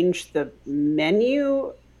change the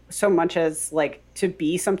menu so much as like to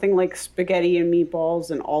be something like spaghetti and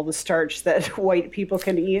meatballs and all the starch that white people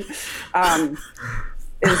can eat.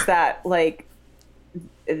 Is that like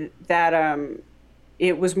that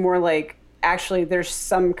it was more like actually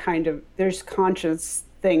there's conscious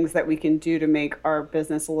things that we can do to make our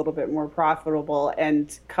business a little bit more profitable,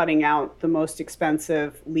 and cutting out the most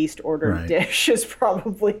expensive, least ordered dish is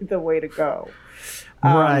probably the way to go.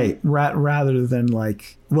 Right. Rather than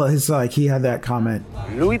like, well, it's like he had that comment.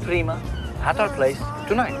 Louis Prima at our place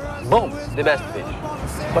tonight. Boom, the best fish.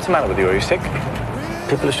 What's the matter with you? Are you sick?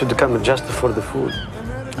 People should come just for the food.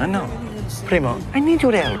 I know. Primo, I need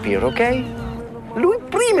your help here, okay? Louis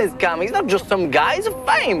Prima is coming. He's not just some guy. He's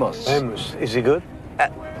famous. Famous? Is he good?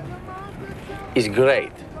 He's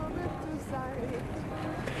great.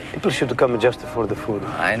 People should come just for the food.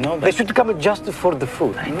 I know that. They should come just for the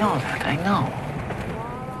food. I know that. I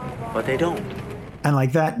know. But they don't. And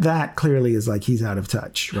like that clearly is like he's out of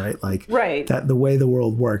touch, right? Like right. That the way the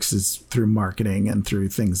world works is through marketing and through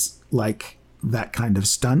things like that kind of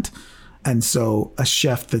stunt. And so a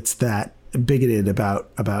chef that's that bigoted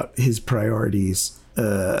about his priorities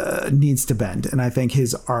needs to bend. And I think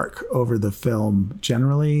his arc over the film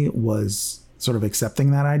generally was sort of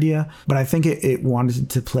accepting that idea. But I think it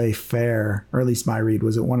wanted to play fair, or at least my read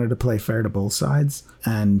was it wanted to play fair to both sides.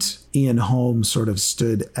 And Ian Holm sort of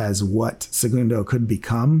stood as what Segundo could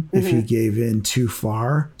become if he gave in too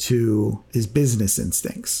far to his business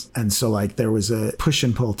instincts. And so like there was a push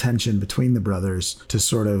and pull tension between the brothers to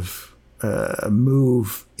sort of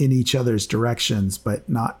move in each other's directions, but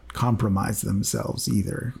not compromise themselves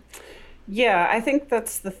either. Yeah, I think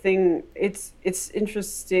that's the thing. It's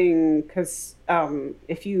interesting because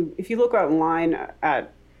if you look online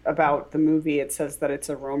at about the movie, it says that it's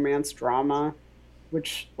a romance drama,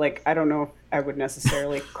 which like I don't know if I would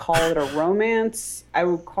necessarily call it a romance. I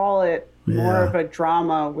would call it more of a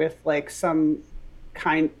drama with like some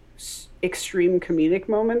kind extreme comedic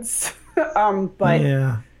moments. But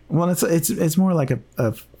yeah, well, it's more like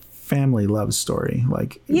a family love story,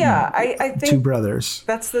 like I think two brothers.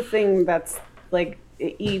 That's the thing. That's like,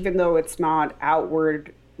 even though it's not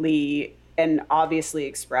outwardly and obviously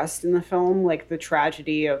expressed in the film, like the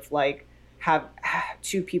tragedy of like have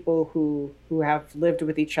two people who have lived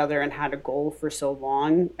with each other and had a goal for so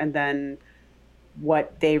long, and then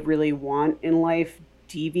what they really want in life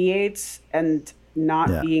deviates, and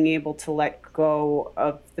not being able to let go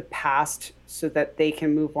of the past so that they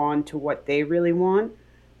can move on to what they really want.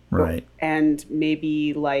 Right. And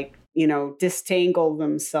maybe like, you know, disentangle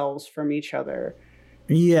themselves from each other.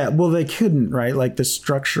 Yeah, well, they couldn't, right? Like the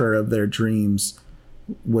structure of their dreams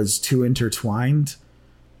was too intertwined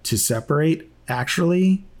to separate,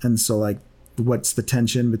 actually. And so, like, what's the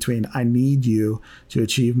tension between I need you to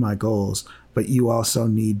achieve my goals, but you also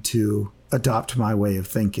need to adopt my way of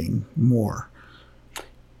thinking more?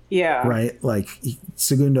 Yeah. Right? Like,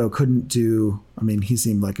 Segundo couldn't do, I mean, he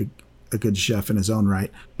seemed like a good chef in his own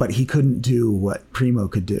right, but he couldn't do what Primo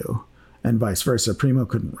could do. And vice versa. Primo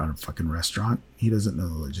couldn't run a fucking restaurant. He doesn't know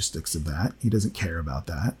the logistics of that. He doesn't care about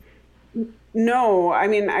that. No, I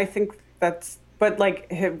mean, I think that's, but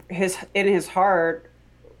like his in his heart,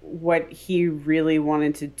 what he really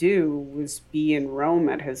wanted to do was be in Rome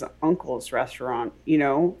at his uncle's restaurant, you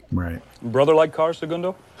know? Right. Brother like cars,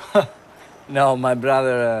 Segundo? No, my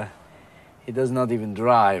brother, he does not even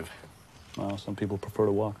drive. Well, some people prefer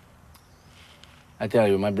to walk. I tell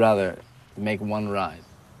you, my brother make one ride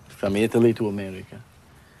from Italy to America.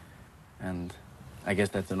 And I guess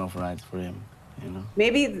that's enough rides for him, you know?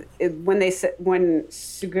 Maybe when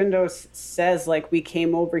Segundo says, like, we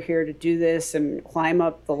came over here to do this and climb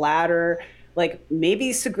up the ladder, like,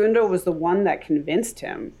 maybe Segundo was the one that convinced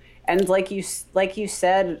him. And like you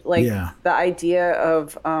said, like, the idea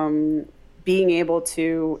of being able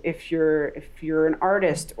to, if you're an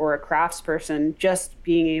artist or a craftsperson, just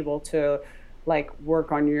being able to, like,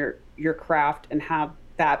 work on your craft and have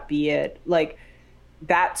that be it. Like,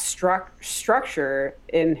 that structure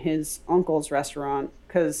in his uncle's restaurant,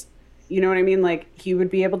 because, you know what I mean? Like, he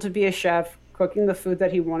would be able to be a chef cooking the food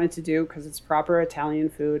that he wanted to do because it's proper Italian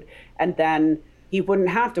food. And then he wouldn't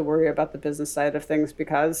have to worry about the business side of things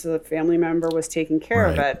because a family member was taking care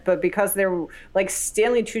of it. But because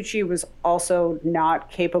Stanley Tucci was also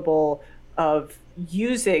not capable of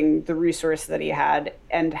using the resource that he had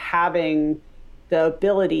and having the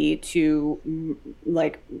ability to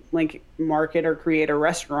like market or create a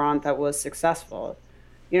restaurant that was successful,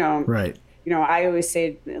 you know? Right. You know, I always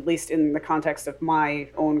say, at least in the context of my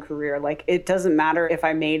own career, like, it doesn't matter if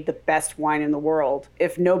I made the best wine in the world.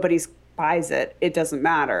 If nobody buys it, it doesn't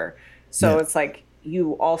matter. So it's like,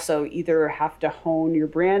 you also either have to hone your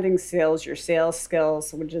branding skills, your sales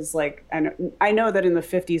skills, which is like, I know that in the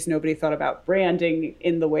 50s, nobody thought about branding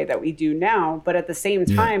in the way that we do now. But at the same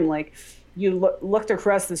time, like, you looked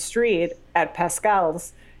across the street at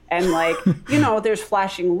Pascal's and, like, you know, there's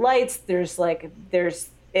flashing lights. It's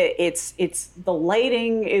the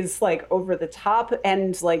lighting is like over the top.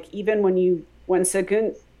 And like, even when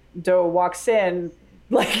Segundo walks in,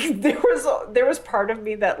 like, there was part of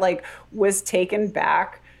me that, like, was taken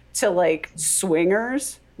back to, like,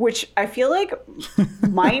 Swingers, which I feel like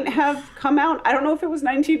might have come out. I don't know if it was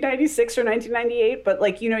 1996 or 1998, but,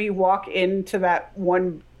 like, you know, they walk into that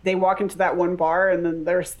one bar and then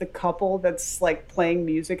there's the couple that's, like, playing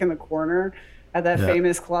music in the corner at that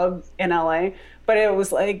famous club in LA. But it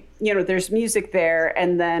was like, you know, there's music there,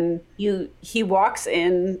 and then he walks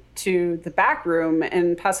in to the back room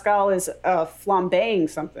and Pascal is flambeing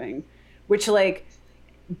something, which, like,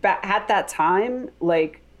 at that time,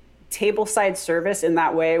 like, tableside service in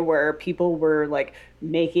that way where people were, like,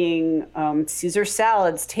 making Caesar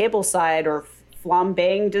salads tableside or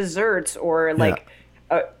flambeing desserts or like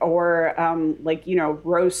like, you know,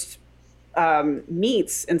 roast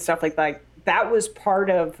meats and stuff like that. That was part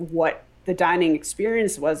of what the dining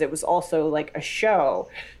experience was. It was also like a show.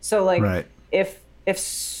 So, like, if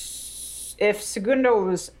Segundo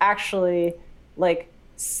was actually, like,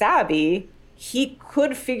 savvy, he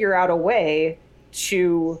could figure out a way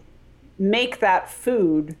to make that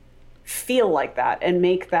food feel like that and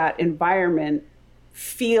make that environment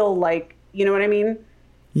feel like, you know what I mean?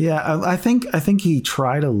 Yeah, I think he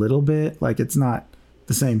tried a little bit. Like, it's not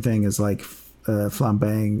the same thing as, like,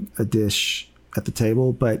 flambeing a dish at the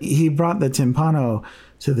table, but he brought the timpano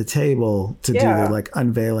to the table to do the, like,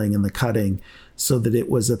 unveiling and the cutting so that it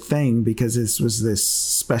was a thing, because this was this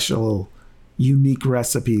special, unique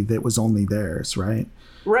recipe that was only theirs, right?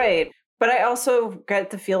 Right. But I also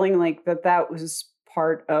get the feeling like that was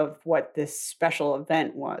part of what this special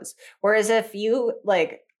event was. Whereas if you,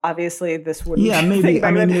 like, obviously this wouldn't. Yeah, maybe.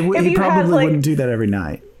 I mean, he probably wouldn't do that every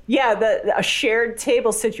night. Yeah, a shared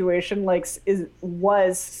table situation, like,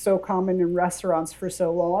 was so common in restaurants for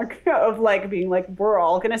so long, of, like, being like, we're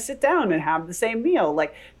all gonna sit down and have the same meal.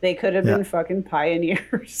 Like, they could have been fucking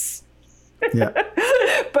pioneers. Yeah.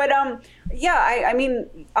 But I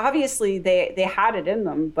mean, obviously they had it in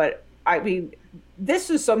them, but I mean, this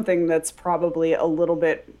is something that's probably a little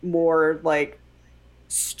bit more, like,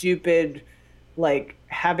 stupid like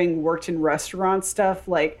having worked in restaurant stuff,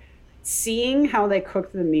 like seeing how they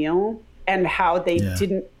cooked the meal and how they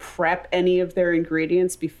didn't prep any of their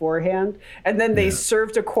ingredients beforehand. And then they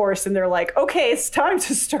served a course and they're like, okay, it's time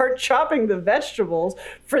to start chopping the vegetables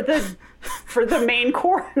for the main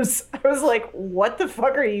course. I was like, what the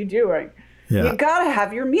fuck are you doing? Yeah. You gotta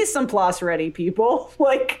have your mise en place ready, people.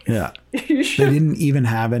 Like, you should. They didn't even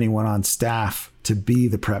have anyone on staff to be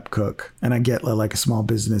the prep cook. And I get like a small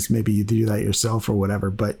business, maybe you do that yourself or whatever,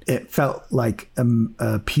 but it felt like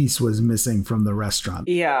a piece was missing from the restaurant.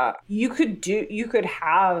 Yeah, you could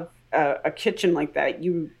have a kitchen like that.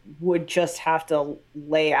 You would just have to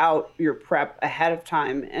lay out your prep ahead of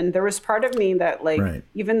time. And there was part of me that like,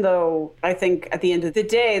 even though I think at the end of the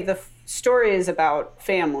day, the story is about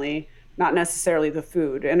family, not necessarily the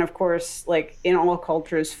food. And of course, like in all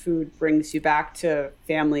cultures, food brings you back to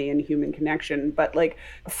family and human connection. But like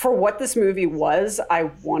for what this movie was,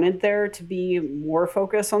 I wanted there to be more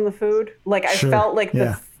focus on the food. Like I felt like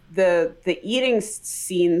the eating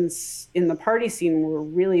scenes in the party scene were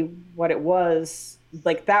really what it was.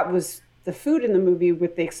 Like that was the food in the movie,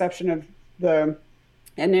 with the exception of the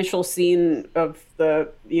initial scene of the,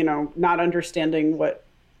 not understanding what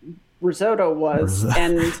risotto was.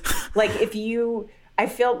 And like I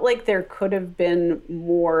felt like there could have been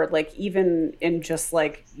more, like even in just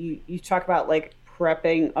like you talk about like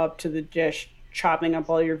prepping up to the dish, chopping up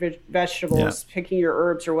all your vegetables, picking your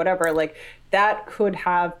herbs or whatever, like that could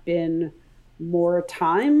have been more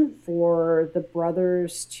time for the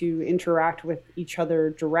brothers to interact with each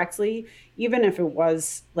other directly, even if it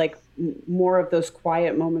was like more of those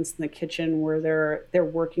quiet moments in the kitchen where they're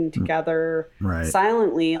working together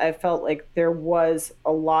silently. I felt like there was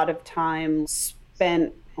a lot of time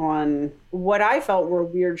spent on what I felt were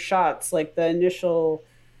weird shots, like the initial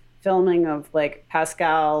filming of like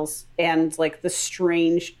Pascal's and like the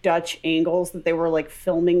strange Dutch angles that they were like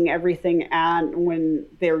filming everything at when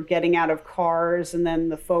they were getting out of cars, and then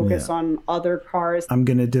the focus on other cars. I'm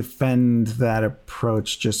going to defend that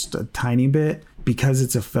approach just a tiny bit. Because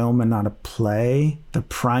it's a film and not a play, the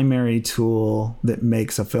primary tool that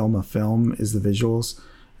makes a film is the visuals.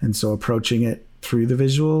 And so approaching it through the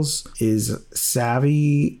visuals is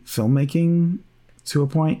savvy filmmaking to a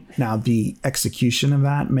point. Now, the execution of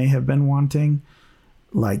that may have been wanting,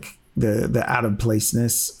 like the out of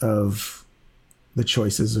placeness of the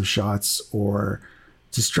choices of shots or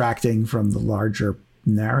distracting from the larger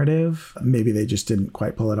narrative. Maybe they just didn't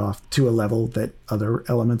quite pull it off to a level that other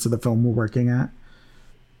elements of the film were working at.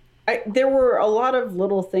 There were a lot of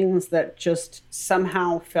little things that just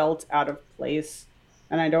somehow felt out of place.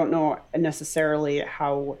 And I don't know necessarily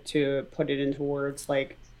how to put it into words.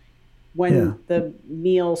 Like when the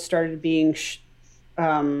meal started being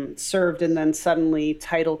served and then suddenly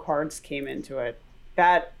title cards came into it,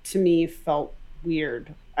 that to me felt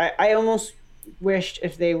weird. I almost wished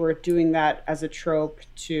if they were doing that as a trope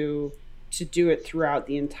to do it throughout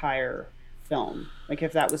the entire film. Like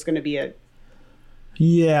if that was going to be a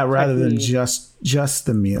rather than just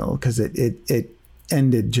the meal, because it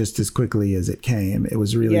ended just as quickly as it came. It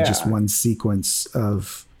was really just one sequence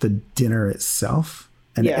of the dinner itself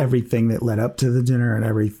and everything that led up to the dinner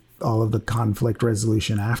and all of the conflict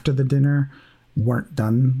resolution after the dinner weren't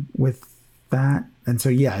done with that. And so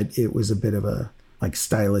it was a bit of a like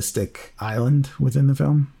stylistic island within the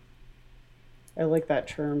film. I like that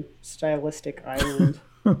term, stylistic island.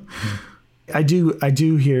 I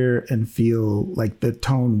do hear and feel like the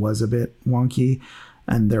tone was a bit wonky,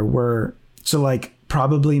 and there were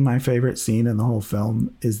probably my favorite scene in the whole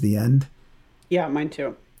film is the end. Yeah, mine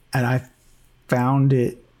too. And I found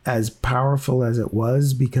it as powerful as it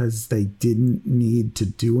was because they didn't need to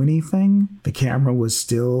do anything. The camera was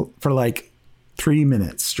still for like 3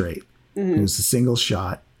 minutes straight. Mm-hmm. It was a single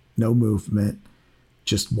shot, no movement,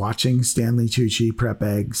 just watching Stanley Tucci prep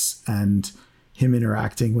eggs and him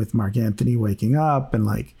interacting with Mark Anthony waking up and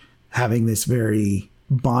like having this very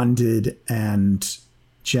bonded and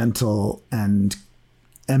gentle and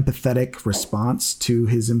empathetic response to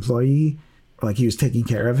his employee. Like he was taking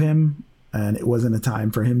care of him, and it wasn't a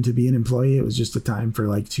time for him to be an employee. It was just a time for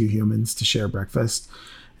like two humans to share breakfast,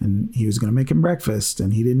 and he was going to make him breakfast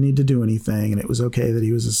and he didn't need to do anything. And it was okay that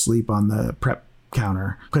he was asleep on the prep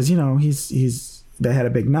counter because, they had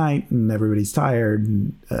a big night and everybody's tired,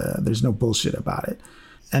 and there's no bullshit about it.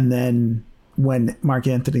 And then when Mark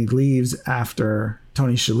Anthony leaves after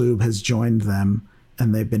Tony Shalhoub has joined them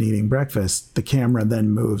and they've been eating breakfast, the camera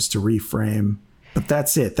then moves to reframe. But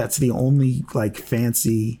that's it. That's the only like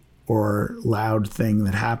fancy or loud thing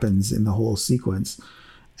that happens in the whole sequence.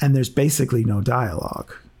 And there's basically no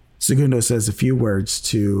dialogue. Segundo says a few words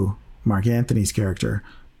to Mark Anthony's character,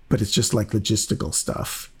 but it's just like logistical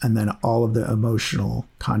stuff. And then all of the emotional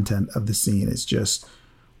content of the scene is just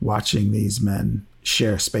watching these men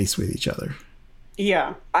share space with each other.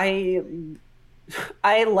 Yeah, I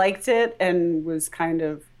liked it and was kind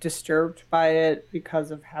of disturbed by it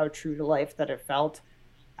because of how true to life that it felt.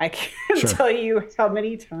 I can't tell you how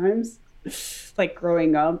many times, like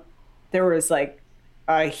growing up, there was like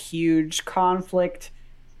a huge conflict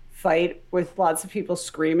fight with lots of people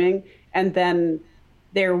screaming, and then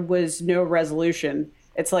there was no resolution.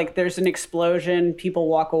 It's like there's an explosion, people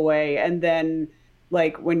walk away, and then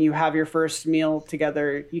like when you have your first meal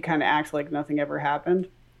together, you kind of act like nothing ever happened.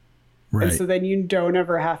 Right. And so then you don't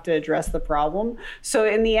ever have to address the problem. So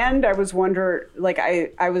in the end, I was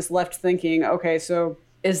I was left thinking, okay, so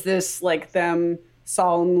is this like them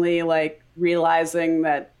solemnly like realizing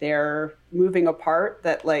that they're moving apart,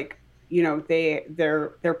 that like, you know,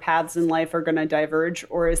 their paths in life are going to diverge,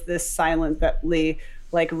 or is this silently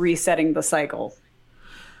like resetting the cycle?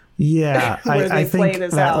 Yeah, I think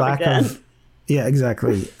that lack of, yeah,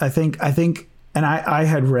 exactly. I think, and I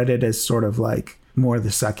had read it as sort of like more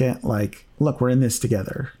the second, like, look, we're in this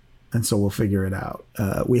together, and so we'll figure it out.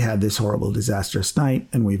 We had this horrible, disastrous night,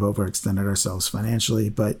 and we've overextended ourselves financially,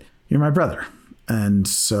 but you're my brother. And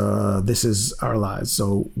so this is our lives.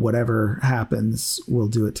 So whatever happens, we'll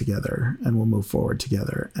do it together and we'll move forward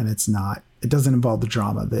together. And it doesn't involve the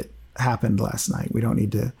drama that happened last night. We don't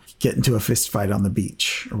need to get into a fist fight on the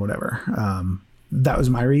beach or whatever. That was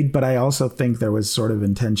my read. But I also think there was sort of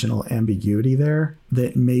intentional ambiguity there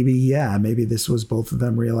that maybe this was both of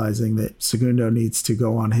them realizing that Segundo needs to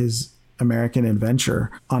go on his American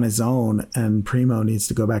adventure on his own, and Primo needs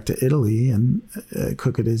to go back to Italy and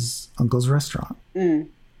cook at his uncle's restaurant.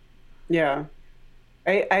 Yeah,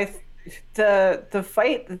 the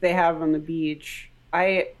fight that they have on the beach,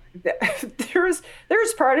 there was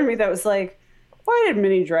part of me that was like, why did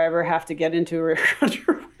Minnie Driver have to get into her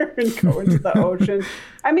underwear and go into the ocean?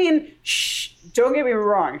 I mean, don't get me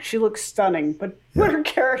wrong, she looks stunning, but would her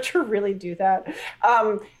character really do that?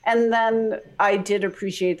 And then I did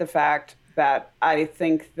appreciate the fact that I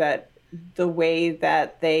think that the way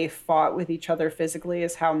that they fought with each other physically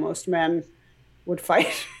is how most men would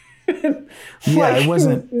fight. It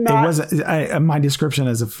wasn't. My description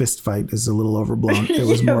as a fist fight is a little overblown. It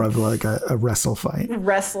was more of like a wrestle fight,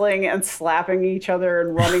 wrestling and slapping each other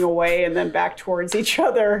and running away and then back towards each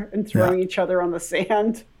other and throwing each other on the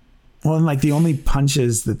sand. Well, and like the only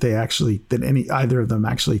punches that either of them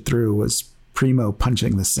actually threw was Primo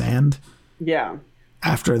punching the sand. Yeah.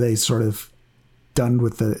 After they sort of done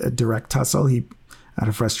with a direct tussle, he, out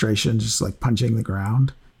of frustration, just like punching the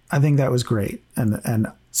ground. I think that was great. And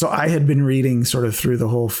so I had been reading sort of through the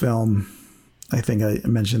whole film. I think I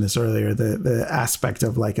mentioned this earlier, the aspect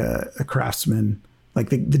of like a craftsman, like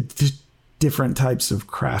the different types of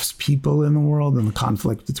craftspeople in the world and the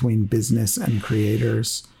conflict between business and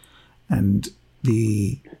creators and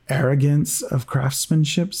the arrogance of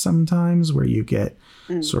craftsmanship sometimes, where you get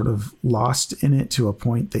sort of lost in it to a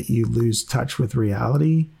point that you lose touch with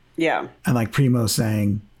reality. Yeah. And like Primo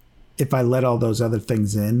saying, if I let all those other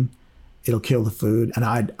things in, it'll kill the food, and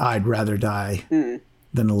I'd rather die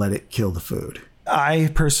than to let it kill the food.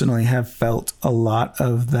 I personally have felt a lot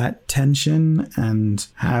of that tension, and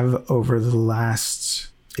have over the last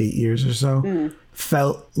 8 years or so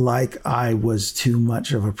felt like I was too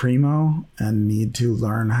much of a Primo and need to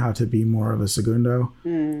learn how to be more of a Segundo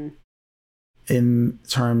in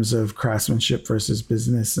terms of craftsmanship versus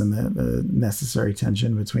business and the necessary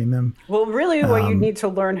tension between them. Well, really what you need to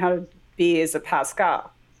learn how to be is a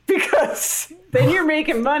Pascal, because then you're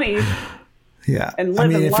making money. Yeah. And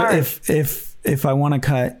living large. If I want to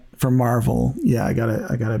cut for Marvel, I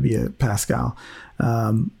gotta be a Pascal.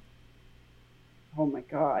 Oh my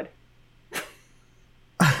God.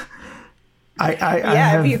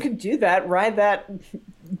 If you could do that, ride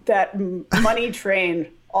that money train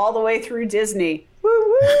all the way through Disney. Woo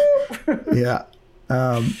woo. Yeah.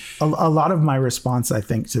 A lot of my response, I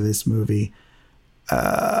think, to this movie,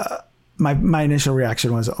 my initial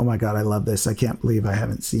reaction was, oh my God, I love this. I can't believe I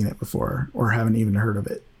haven't seen it before or haven't even heard of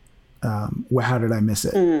it. How did I miss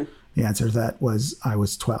it? The answer to that was I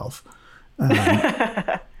was 12.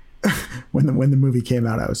 When the movie came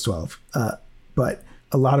out, I was 12. But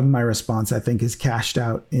a lot of my response, I think, is cashed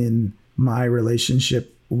out in my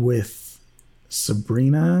relationship with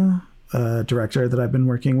Sabrina, a director that I've been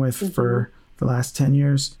with for the last 10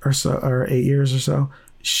 years or so, or 8 years or so.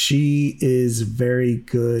 She is very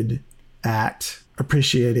good at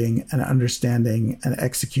appreciating and understanding and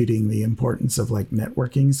executing the importance of like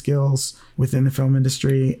networking skills within the film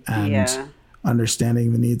industry and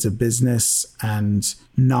understanding the needs of business and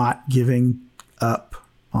not giving up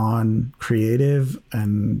on creative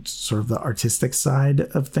and sort of the artistic side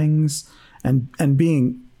of things, and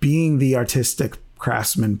being the artistic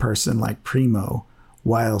craftsman person like Primo,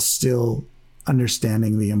 while still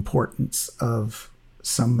understanding the importance of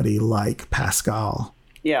somebody like Pascal.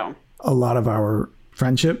 Yeah. A lot of our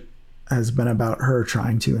friendship has been about her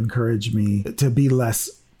trying to encourage me to be less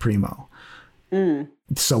Primo.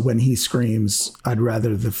 So when he screams, I'd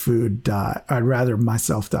rather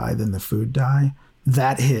myself die than the food die,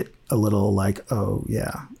 that hit a little like, oh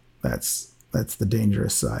yeah, that's the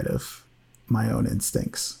dangerous side of my own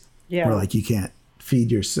instincts. Yeah. Where like you can't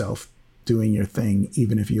feed yourself doing your thing,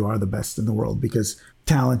 even if you are the best in the world, because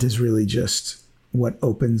talent is really just what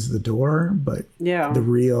opens the door. But the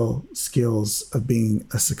real skills of being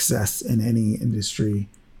a success in any industry,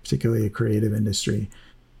 particularly a creative industry,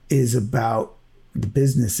 is about the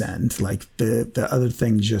business end. Like the other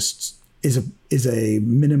thing just is a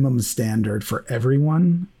minimum standard for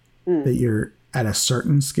everyone, that you're at a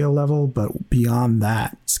certain skill level, but beyond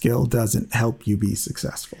that, skill doesn't help you be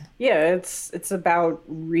successful. Yeah, it's about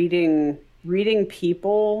reading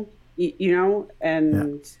people, you know,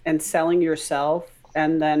 and selling yourself,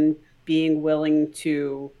 and then being willing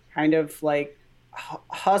to kind of like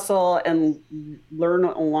hustle and learn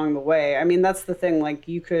along the way. I mean, that's the thing. Like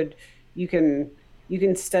you can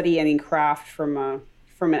study any craft from an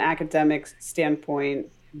academic standpoint,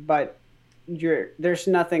 but there's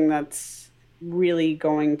nothing that's really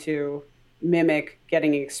going to mimic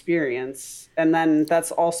getting experience. And then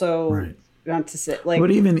that's also not to say like,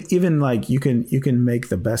 but even like you can make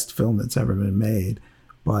the best film that's ever been made,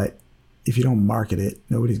 but if you don't market it,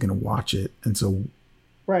 nobody's going to watch it. And so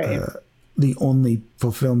the only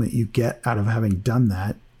fulfillment you get out of having done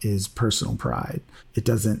that is personal pride. It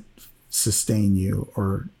doesn't sustain you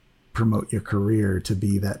or promote your career to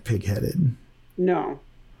be that pig-headed. No,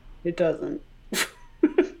 it doesn't.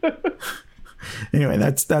 Anyway,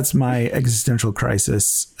 that's my existential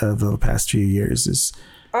crisis of the past few years is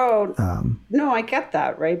no, I get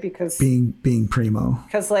that, right? Because being Primo.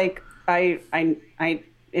 Because like I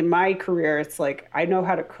in my career, it's like I know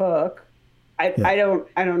how to cook. I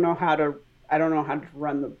don't know how to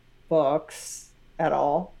run the books at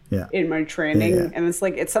all in my training. And it's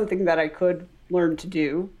like it's something that I could learn to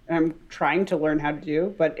do. I'm trying to learn how to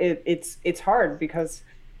do, but it's hard because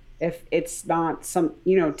if it's not some,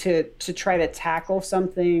 you know, to try to tackle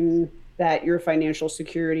something that your financial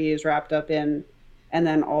security is wrapped up in, and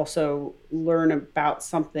then also learn about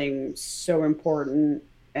something so important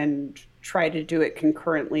and try to do it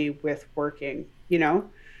concurrently with working, you know,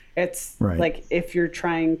 it's like if you're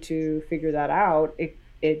trying to figure that out,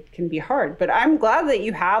 it can be hard. But I'm glad that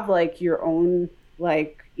you have like your own,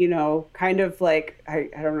 like, you know, kind of like, I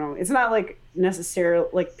don't know, it's not like necessarily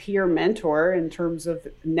like peer mentor in terms of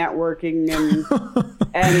networking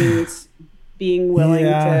and being willing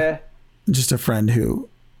to. Just a friend who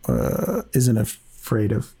isn't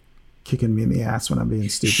afraid of kicking me in the ass when I'm being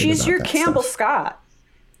stupid. She's your Campbell Scott.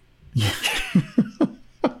 Yeah,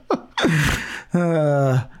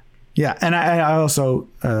 and I also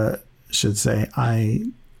should say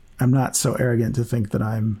I'm not so arrogant to think that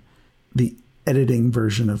I'm the editing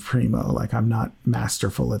version of Primo. Like I'm not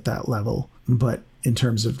masterful at that level, but in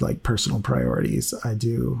terms of like personal priorities, I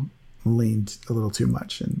do lean a little too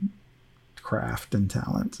much in craft and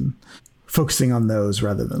talent and focusing on those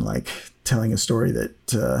rather than like telling a story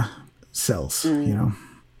that sells. You know,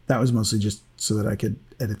 that was mostly just so that I could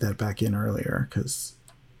edit that back in earlier because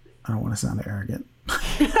I don't want to sound arrogant.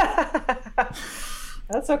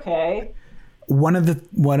 That's okay. One of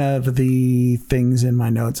the things in my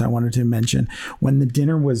notes I wanted to mention, when the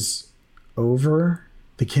dinner was over,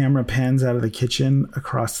 the camera pans out of the kitchen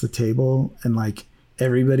across the table and like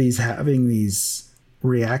everybody's having these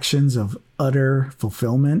reactions of utter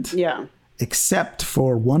fulfillment. Yeah. Except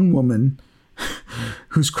for one woman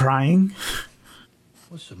who's crying.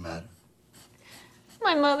 What's the matter?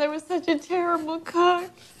 My mother was such a terrible cook.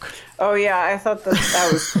 Oh yeah, I thought that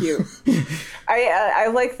was cute. I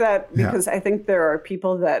like that because I think there are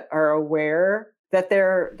people that are aware that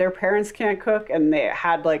their parents can't cook and they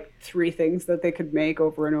had like 3 things that they could make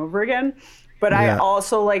over and over again. But I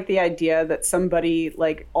also like the idea that somebody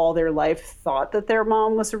like all their life thought that their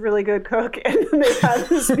mom was a really good cook and they had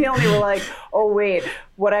this meal and they were like, oh wait,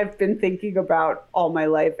 what I've been thinking about all my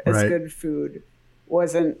life as good food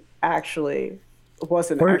wasn't actually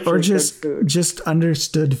just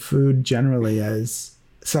understood food generally as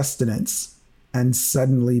sustenance and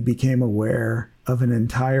suddenly became aware of an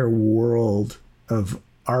entire world of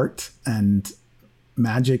art and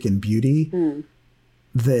magic and beauty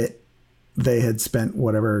that they had spent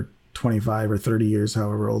whatever 25 or 30 years,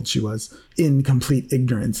 however old she was, in complete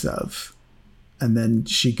ignorance of. And then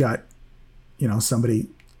she got, somebody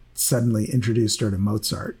suddenly introduced her to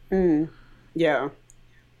Mozart. Yeah.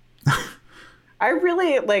 I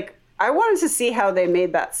really I wanted to see how they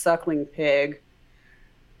made that suckling pig.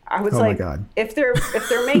 I was my God. if they're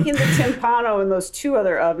making the timpano in those two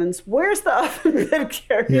other ovens, where's the oven that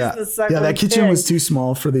carries the suckling that kitchen pig? was too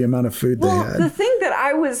small for the amount of food they had. The thing that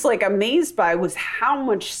I was amazed by was how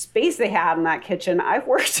much space they had in that kitchen. I've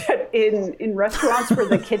worked in restaurants where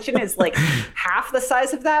the kitchen is half the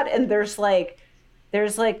size of that, and there's 10,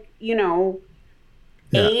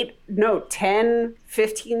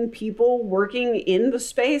 15 people working in the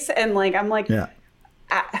space, and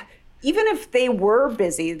even if they were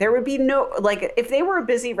busy, there would be no, if they were a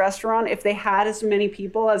busy restaurant, if they had as many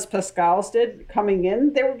people as Pascal's did coming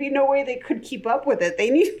in, there would be no way they could keep up with it. They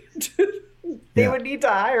would need to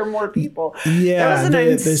hire more people. Yeah, that was an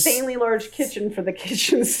insanely large kitchen for the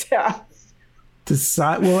kitchen staff. And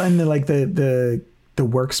the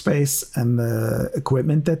workspace and the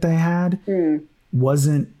equipment that they had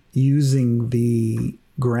wasn't using the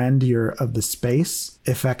grandeur of the space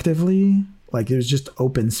effectively. It was just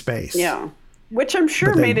open space. Yeah. Which I'm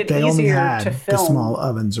sure made it they only easier had to film the small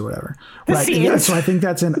ovens or whatever. the Right. scenes. Yeah, so I think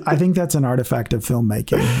that's an artifact of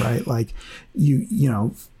filmmaking, right?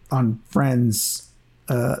 On Friends,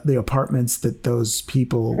 the apartments that those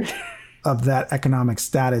people of that economic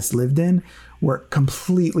status lived in were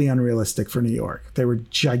completely unrealistic for New York. They were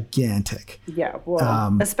gigantic. Yeah,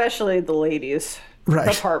 well, especially the ladies'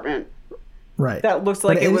 apartment. Right. That looks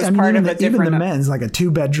like it was part of a different... Even the men's, a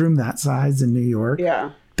 2-bedroom that size in New York.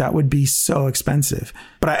 Yeah. That would be so expensive.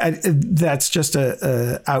 But that's just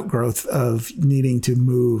a outgrowth of needing to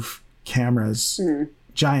move cameras,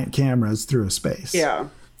 giant cameras through a space. Yeah.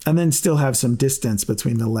 And then still have some distance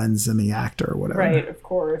between the lens and the actor or whatever. Right, of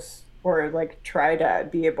course. Or try to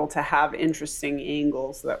be able to have interesting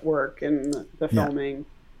angles that work in the filming.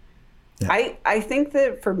 Yeah. I think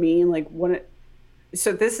that for me,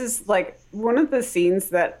 so this is one of the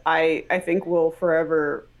scenes that I think will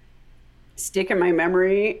forever stick in my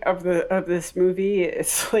memory of this movie.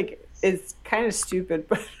 It's it's kind of stupid,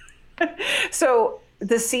 but so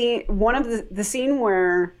the scene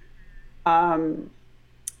where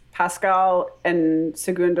Pascal and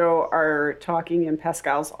Segundo are talking in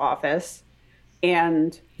Pascal's office,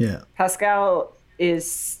 and Pascal is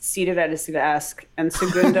seated at his desk and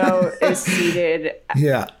Segundo is seated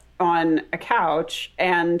on a couch,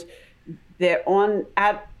 and on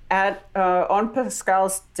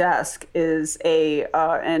Pascal's desk is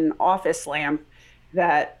an office lamp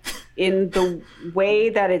that, in the way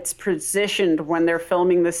that it's positioned when they're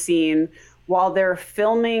filming the scene, while they're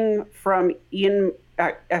filming from Ian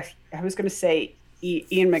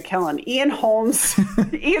Holmes'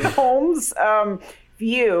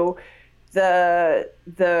 view, the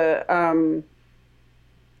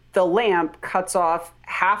lamp cuts off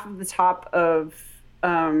half of the top of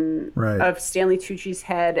Stanley Tucci's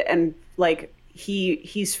head, and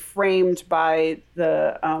he's framed by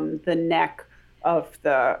the neck of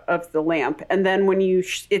the lamp. And then when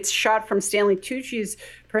it's shot from Stanley Tucci's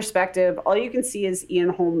perspective, all you can see is Ian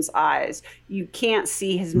Holmes' eyes. You can't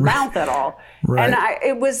see his mouth at all. And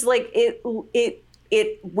it was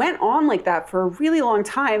it went on like that for a really long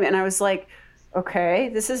time, and I was like, okay,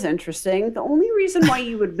 this is interesting. The only reason why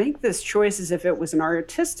you would make this choice is if it was an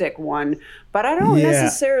artistic one, but I don't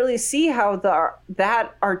necessarily see how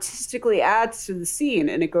that artistically adds to the scene.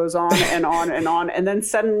 And it goes on and on and on. And then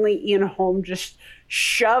suddenly Ian Holm just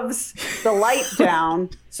shoves the light down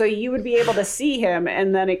so you would be able to see him,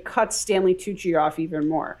 and then it cuts Stanley Tucci off even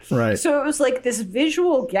more. Right. So it was this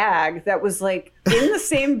visual gag that was in the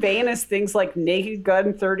same vein as things like Naked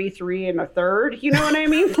Gun 33 1/3. You know what I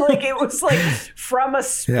mean? It was from a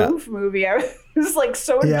spoof movie. I was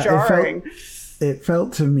so jarring. It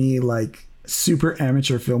felt to me like super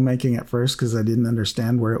amateur filmmaking at first, because I didn't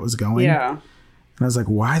understand where it was going. Yeah. And I was like,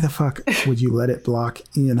 why the fuck would you let it block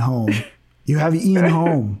Ian Holm? You have Ian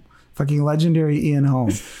Holm, fucking legendary Ian Holm,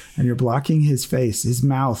 and you're blocking his face, his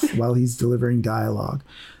mouth, while he's delivering dialogue.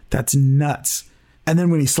 That's nuts. And then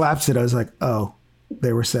when he slaps it, I was like, oh,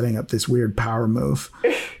 they were setting up this weird power move.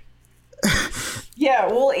 Yeah,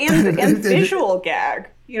 well, and visual gag,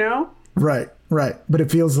 you know? Right. But it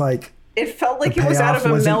feels like it felt like it was out of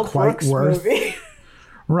a Mel Brooks movie.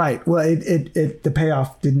 Right. Well, the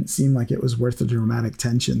payoff didn't seem like it was worth the dramatic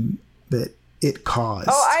tension that it caused.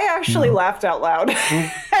 Oh, I actually laughed out loud.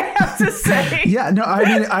 I have to say. Yeah, no, I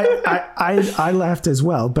mean, I laughed as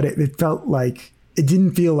well, but it felt like, it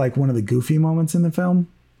didn't feel like one of the goofy moments in the film.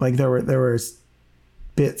 There were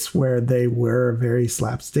bits where they were very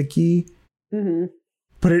slapsticky. Mm-hmm.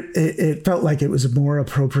 But it felt like it was more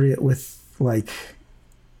appropriate with like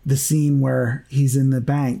the scene where he's in the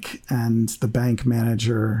bank and the bank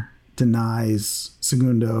manager denies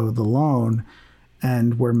Segundo the loan,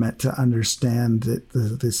 and we're meant to understand that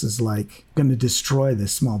this is like going to destroy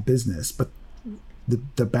this small business, but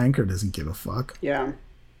the banker doesn't give a fuck. Yeah.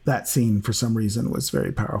 That scene for some reason was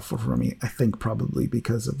very powerful for me. I think probably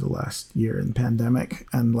because of the last year in pandemic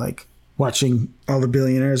and like watching all the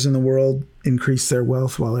billionaires in the world increase their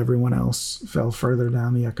wealth while everyone else fell further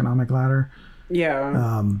down the economic ladder.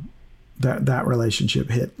 Yeah. That relationship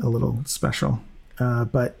hit a little special.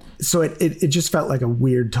 But so it just felt like a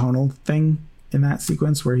weird tonal thing in that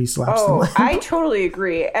sequence where he slaps the lamp. I totally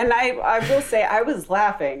agree. And I will say I was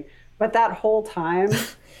laughing, but that whole time...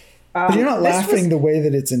 but you're not laughing the way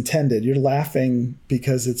that it's intended. You're laughing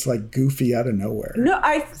because it's like goofy out of nowhere. No,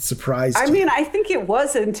 surprised. I mean, I think it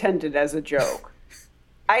was intended as a joke.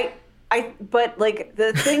 But like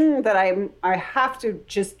the thing that I have to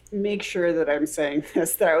just make sure that I'm saying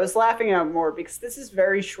this, that I was laughing out more because this is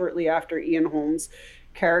very shortly after Ian Holm's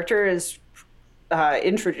character is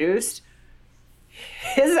introduced.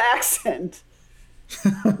 His accent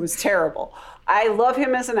was terrible. I love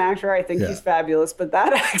him as an actor. I think he's fabulous, but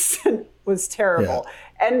that accent was terrible.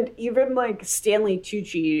 Yeah. And even like Stanley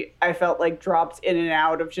Tucci, I felt like dropped in and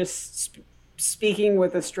out of just speaking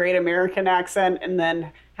with a straight American accent and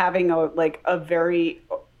then having a very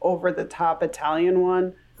over the top Italian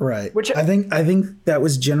one. Right. Which I think that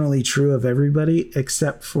was generally true of everybody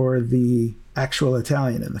except for the actual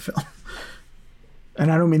Italian in the film.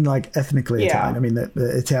 And I don't mean like ethnically Italian. I mean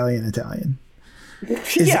the Italian.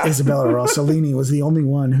 Isabella Rossellini was the only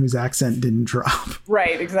one whose accent didn't drop.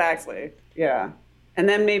 Right, exactly. Yeah. And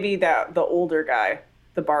then maybe the older guy,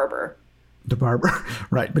 the barber. The barber,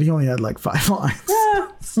 right. But he only had like 5 lines.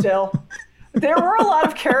 Still. There were a lot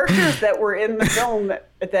of characters that were in the film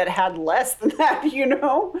that had less than that, you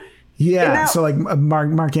know? Yeah, so like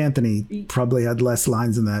Mark Anthony probably had less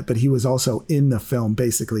lines than that, but he was also in the film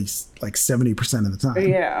basically like 70% of the time.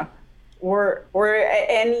 Yeah. Or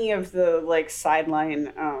any of the like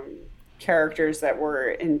sideline characters that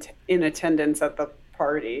were in attendance at the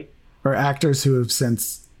party. Or actors who have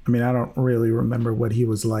since, I mean, I don't really remember what he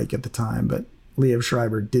was like at the time, but Liev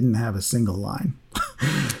Schreiber didn't have a single line.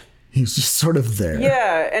 He was just sort of there.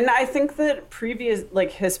 Yeah, and I think that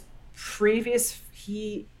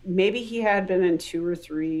he had been in 2 or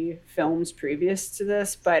 3 films previous to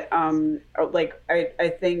this, but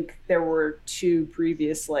I think there were 2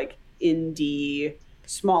 previous like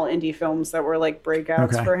small indie films that were like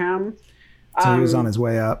breakouts for him. So he was on his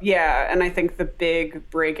way up. Yeah, and I think the big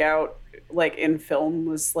breakout like in film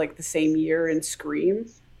was like the same year in Scream.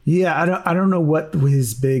 Yeah, I don't know what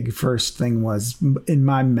his big first thing was. In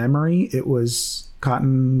my memory, it was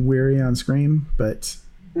Cotton Weary on Scream, but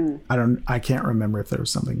I can't remember if there was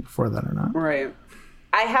something before that or not. Right.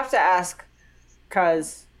 I have to ask,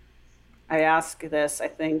 because I ask this, I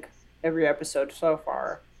think, every episode so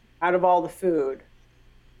far. Out of all the food,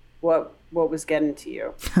 what was getting to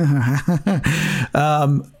you?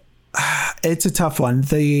 It's a tough one.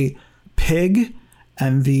 The pig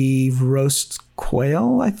and the roast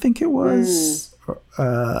quail, I think it was,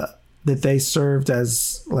 that they served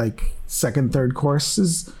as like second, third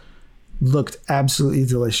courses looked absolutely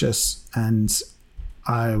delicious, and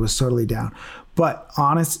I was totally down. But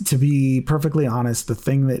to be perfectly honest, the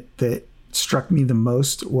thing that struck me the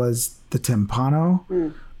most was the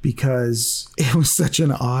timpano. Because it was such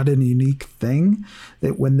an odd and unique thing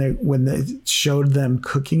that when they showed them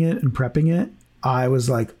cooking it and prepping it, I was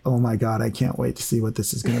like, oh my God, I can't wait to see what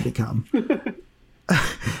this is going to become.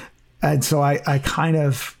 And so I kind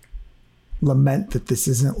of lament that this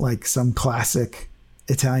isn't like some classic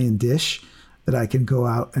Italian dish that I can go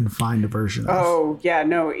out and find a version of. Oh yeah,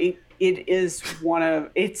 no, it is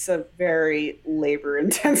it's a very labor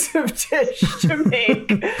intensive dish to make.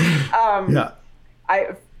 Yeah.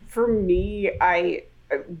 For me,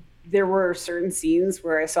 there were certain scenes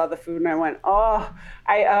where I saw the food and I went, or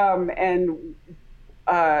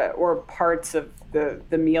parts of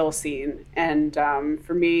the meal scene. And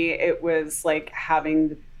for me, it was like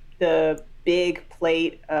having the big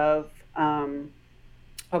plate of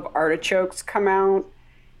artichokes come out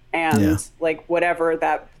and like whatever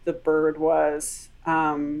that the bird was.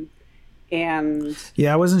 And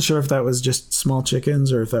yeah, I wasn't sure if that was just small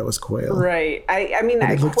chickens or if that was quail. Right. I mean,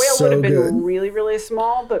 quail would have been really, really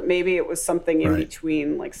small, but maybe it was something in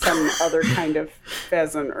between, like some other kind of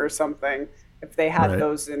pheasant or something, if they had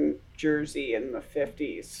those in Jersey in the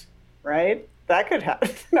 50s, right? That could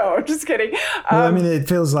happen. No, I'm just kidding. Well, I mean, it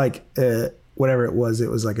feels like whatever it was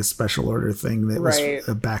like a special order thing that was Right.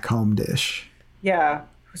 a back home dish. Yeah.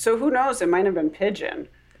 So who knows? It might have been pigeon.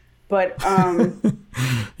 But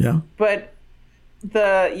Yeah. but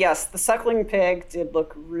the suckling pig did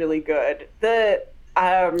look really good. The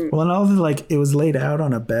Well, and all the like, it was laid out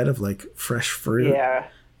on a bed of like fresh fruit. yeah.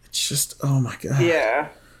 It's just, oh my god. Yeah.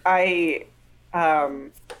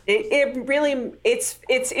 It really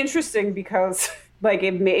it's interesting because like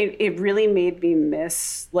it really made me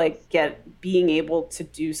miss like being able to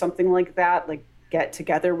do something like that, like get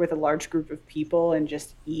together with a large group of people and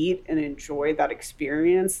just eat and enjoy that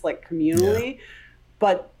experience like communally.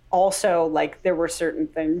 But also, like, there were certain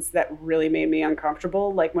things that really made me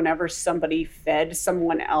uncomfortable. Like whenever somebody fed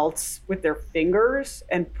someone else with their fingers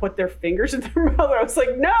and put their fingers in their mouth, I was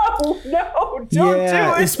like, no, don't do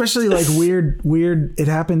it. Especially like weird. It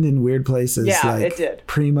happened in weird places. Yeah, like it did.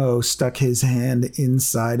 Primo stuck his hand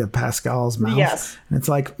inside of Pascal's mouth. Yes. And it's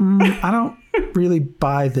like, I don't really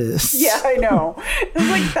buy this. Yeah, I know. It's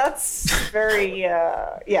like, that's very,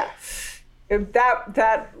 yeah.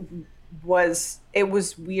 It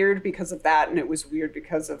was weird because of that, and it was weird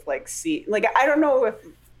because of like I don't know if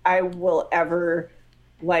we'll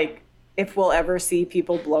ever see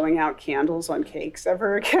people blowing out candles on cakes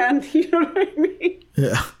ever again. You know what I mean?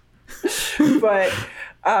 Yeah. But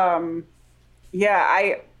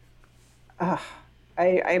yeah,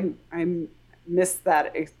 I missed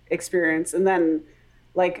that experience, and then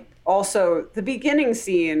like also the beginning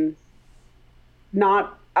scene. I'm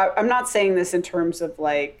not saying this in terms of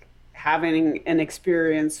like having an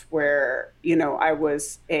experience where, you know, I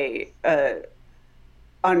was an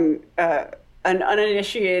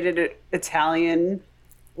uninitiated Italian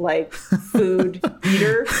like food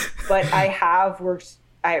eater, but I have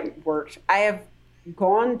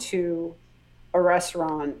gone to a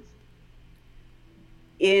restaurant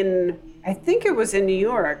I think it was in New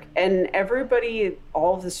York, and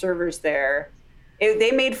all of the servers there,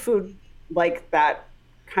 they made food like that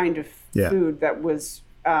kind of food that was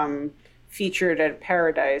featured at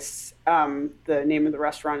Paradise, the name of the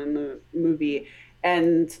restaurant in the movie,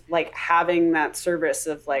 and like having that service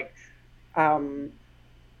of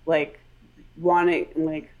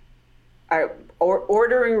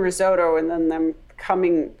ordering risotto and then them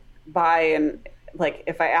coming by, and like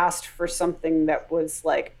if I asked for something that was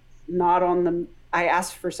like not on the, I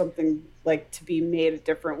asked for something like to be made a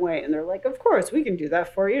different way, and they're like, of course we can do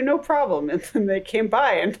that for you, no problem. And then they came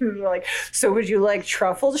by and they're like, so would you like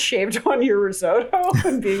truffles shaved on your risotto?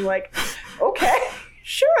 And being like, okay,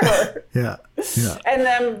 sure. Yeah.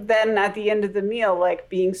 And then at the end of the meal, like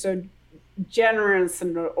being so generous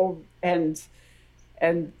and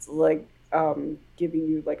like giving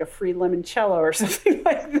you like a free limoncello or something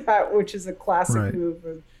like that, which is a classic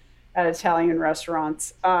move at Italian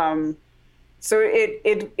restaurants. So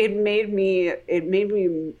it made me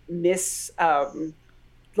miss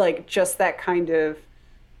like just that kind of,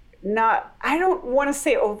 not, I don't want to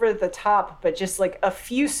say over the top, but just like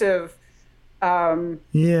effusive service.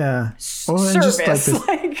 Just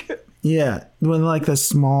like yeah, when like the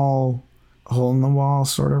small hole in the wall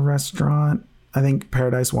sort of restaurant. I think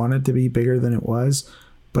Paradise wanted to be bigger than it was,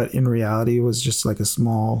 but in reality it was just like a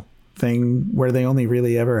small thing where they only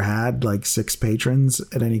really ever had like 6 patrons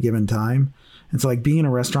at any given time. It's like being in a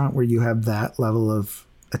restaurant where you have that level of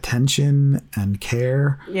attention and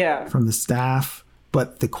care from the staff,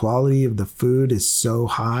 but the quality of the food is so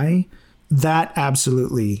high. That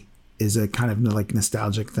absolutely is a kind of like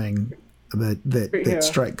nostalgic thing that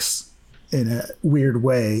strikes in a weird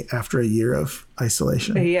way after a year of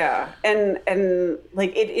isolation. Yeah. And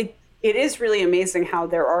like it is really amazing how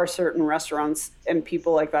there are certain restaurants and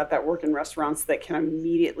people like that work in restaurants that can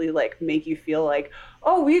immediately like make you feel like,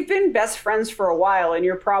 oh, we've been best friends for a while and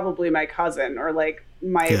you're probably my cousin or like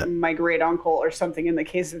my great uncle or something in the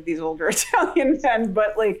case of these older Italian men.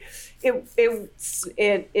 But like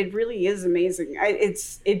it really is amazing. I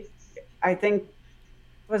think it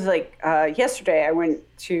was like yesterday I went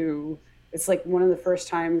to, it's like one of the first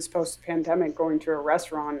times post-pandemic going to a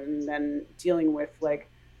restaurant and then dealing with like,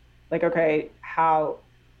 okay, how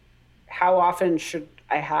often should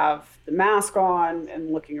I have the mask on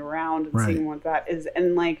and looking around and seeing what that is.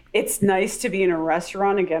 And like, it's nice to be in a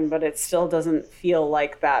restaurant again, but it still doesn't feel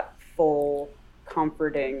like that full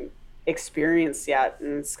comforting experience yet.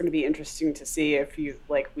 And it's going to be interesting to see if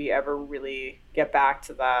we ever really get back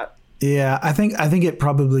to that. Yeah, I think it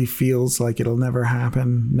probably feels like it'll never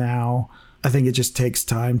happen now. I think it just takes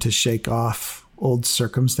time to shake off old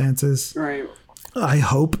circumstances. Right. I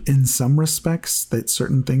hope in some respects that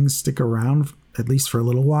certain things stick around, at least for a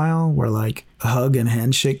little while, where like hug and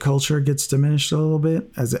handshake culture gets diminished a little bit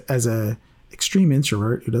as extreme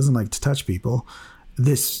introvert who doesn't like to touch people,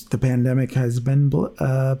 the pandemic has been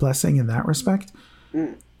a blessing in that respect.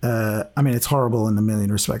 I mean, it's horrible in a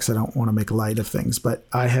million respects. I don't want to make light of things, but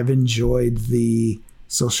I have enjoyed the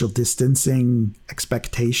social distancing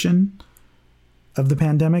expectation of the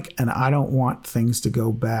pandemic, and I don't want things to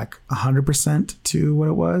go back 100% to what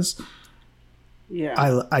it was. Yeah.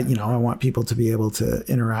 I want people to be able to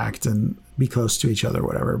interact and be close to each other,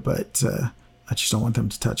 whatever, but I just don't want them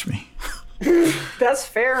to touch me. That's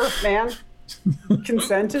fair, man.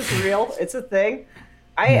 Consent is real. It's a thing.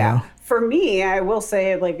 For me, I will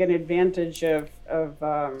say like an advantage of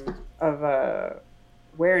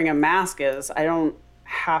wearing a mask is I don't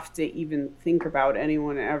have to even think about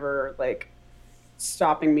anyone ever like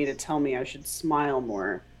stopping me to tell me I should smile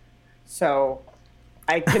more. So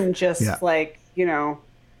I can just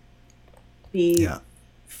be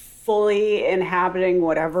fully inhabiting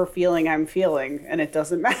whatever feeling I'm feeling, and it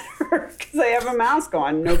doesn't matter because I have a mask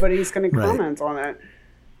on. Nobody's going to comment on it.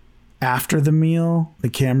 After the meal, the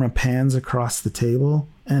camera pans across the table,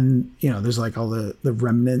 and there's like all the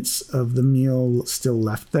remnants of the meal still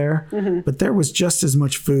left there. Mm-hmm. But there was just as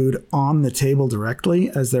much food on the table directly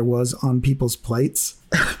as there was on people's plates.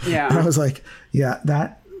 Yeah. I was like,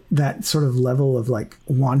 that sort of level of like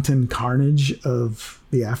wanton carnage of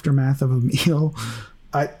the aftermath of a meal,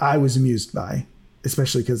 I was amused by,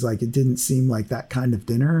 especially because like it didn't seem like that kind of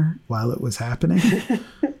dinner while it was happening.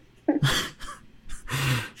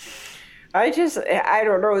 I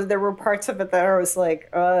don't know. There were parts of it that I was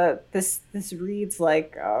like, this reads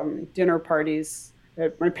like dinner parties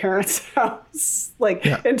at my parents' house.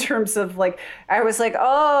 In terms of like, I was like,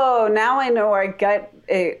 oh, now I know I get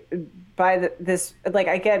it this. Like,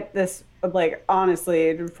 I get this. Like,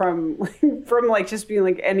 honestly, from like just being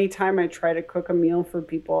like, anytime I try to cook a meal for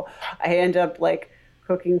people, I end up like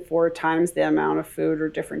cooking 4 times the amount of food or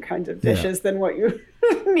different kinds of dishes than what you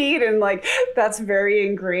need. And like, that's very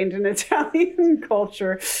ingrained in Italian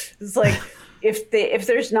culture. It's like, if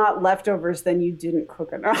there's not leftovers, then you didn't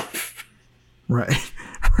cook enough. Right.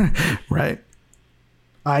 Right.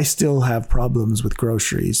 I still have problems with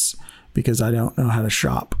groceries because I don't know how to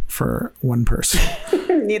shop for one person.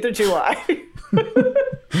 Neither do I.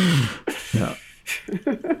 Yeah.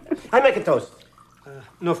 I make a toast.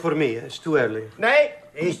 No, for me. It's too early. Nay,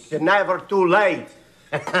 it's never too late.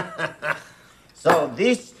 So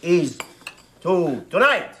this is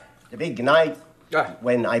tonight, the big night,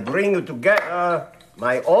 when I bring you together,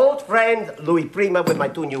 my old friend Louis Prima with my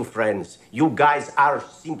 2 new friends. You guys are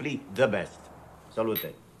simply the best.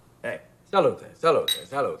 Salute. Hey. Salute, salute,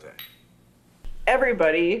 salute.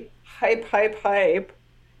 Everybody, hype, hype, hype.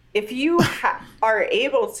 If you are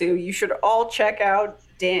able to, you should all check out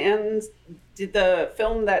the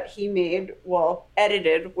film that he made,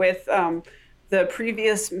 edited with the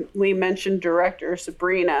previously mentioned director,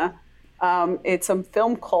 Sabrina. It's a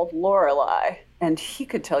film called Lorelei, and he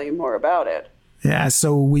could tell you more about it. Yeah,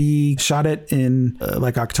 so we shot it in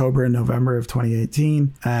like October and November of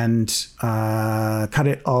 2018 and cut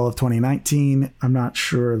it all of 2019. I'm not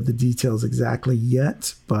sure of the details exactly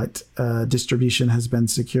yet, but distribution has been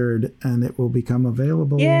secured and it will become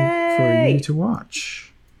available for you to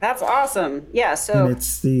watch. That's awesome. Yeah, so... And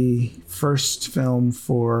it's the first film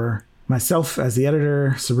for myself as the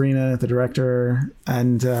editor, Sabrina, the director,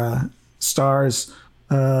 and stars...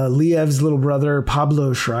 Liev's little brother,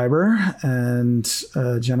 Pablo Schreiber, and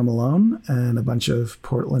Jenna Malone, and a bunch of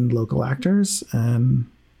Portland local actors. And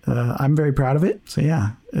I'm very proud of it. So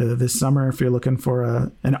yeah, this summer, if you're looking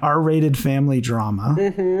for an R-rated family drama,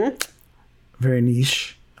 very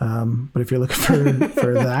niche. But if you're looking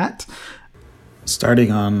for that,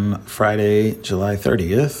 starting on Friday, July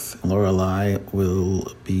 30th, Lorelei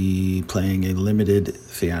will be playing a limited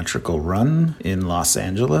theatrical run in Los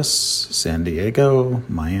Angeles, San Diego,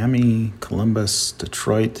 Miami, Columbus,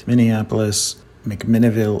 Detroit, Minneapolis,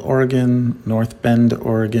 McMinnville, Oregon, North Bend,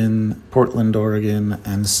 Oregon, Portland, Oregon,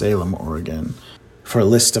 and Salem, Oregon. For a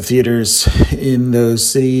list of theaters in those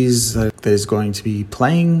cities that is going to be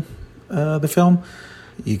playing the film,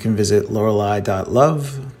 you can visit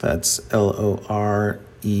lorelei.love. That's LORELEI.LOVE.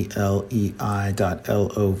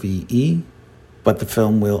 But the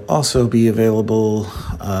film will also be available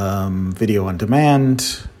video on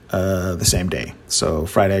demand the same day. So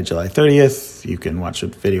Friday, July 30th, you can watch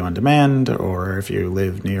it video on demand, or if you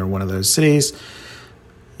live near one of those cities,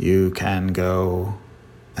 you can go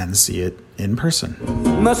and see it in person.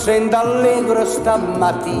 Mi sento allegro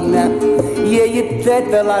stamattina, ieri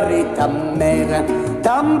te la retta mera,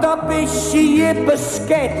 tanto pesci e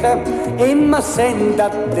peschetta, e mi sento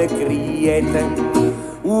te crieta.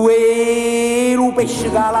 Uè,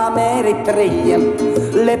 pesce calamere e treglia,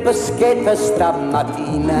 le peschette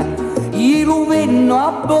stamattina. Io lo venno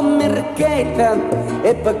a buon mercato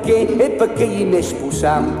e perché io ne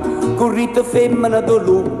sposam. Corrite femmina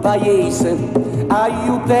del paese,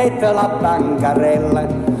 aiutate la bancarella.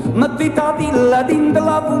 Mettete la villa dentro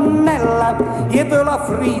la funnella e te la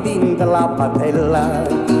fridi dentro la padella.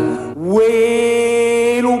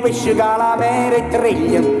 Uè, lo pesce calamere e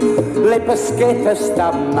treglia, le peschette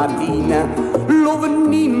stamattina. Lo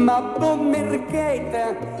venimmo a buon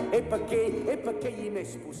mercato e perché io ne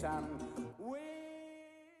sposam.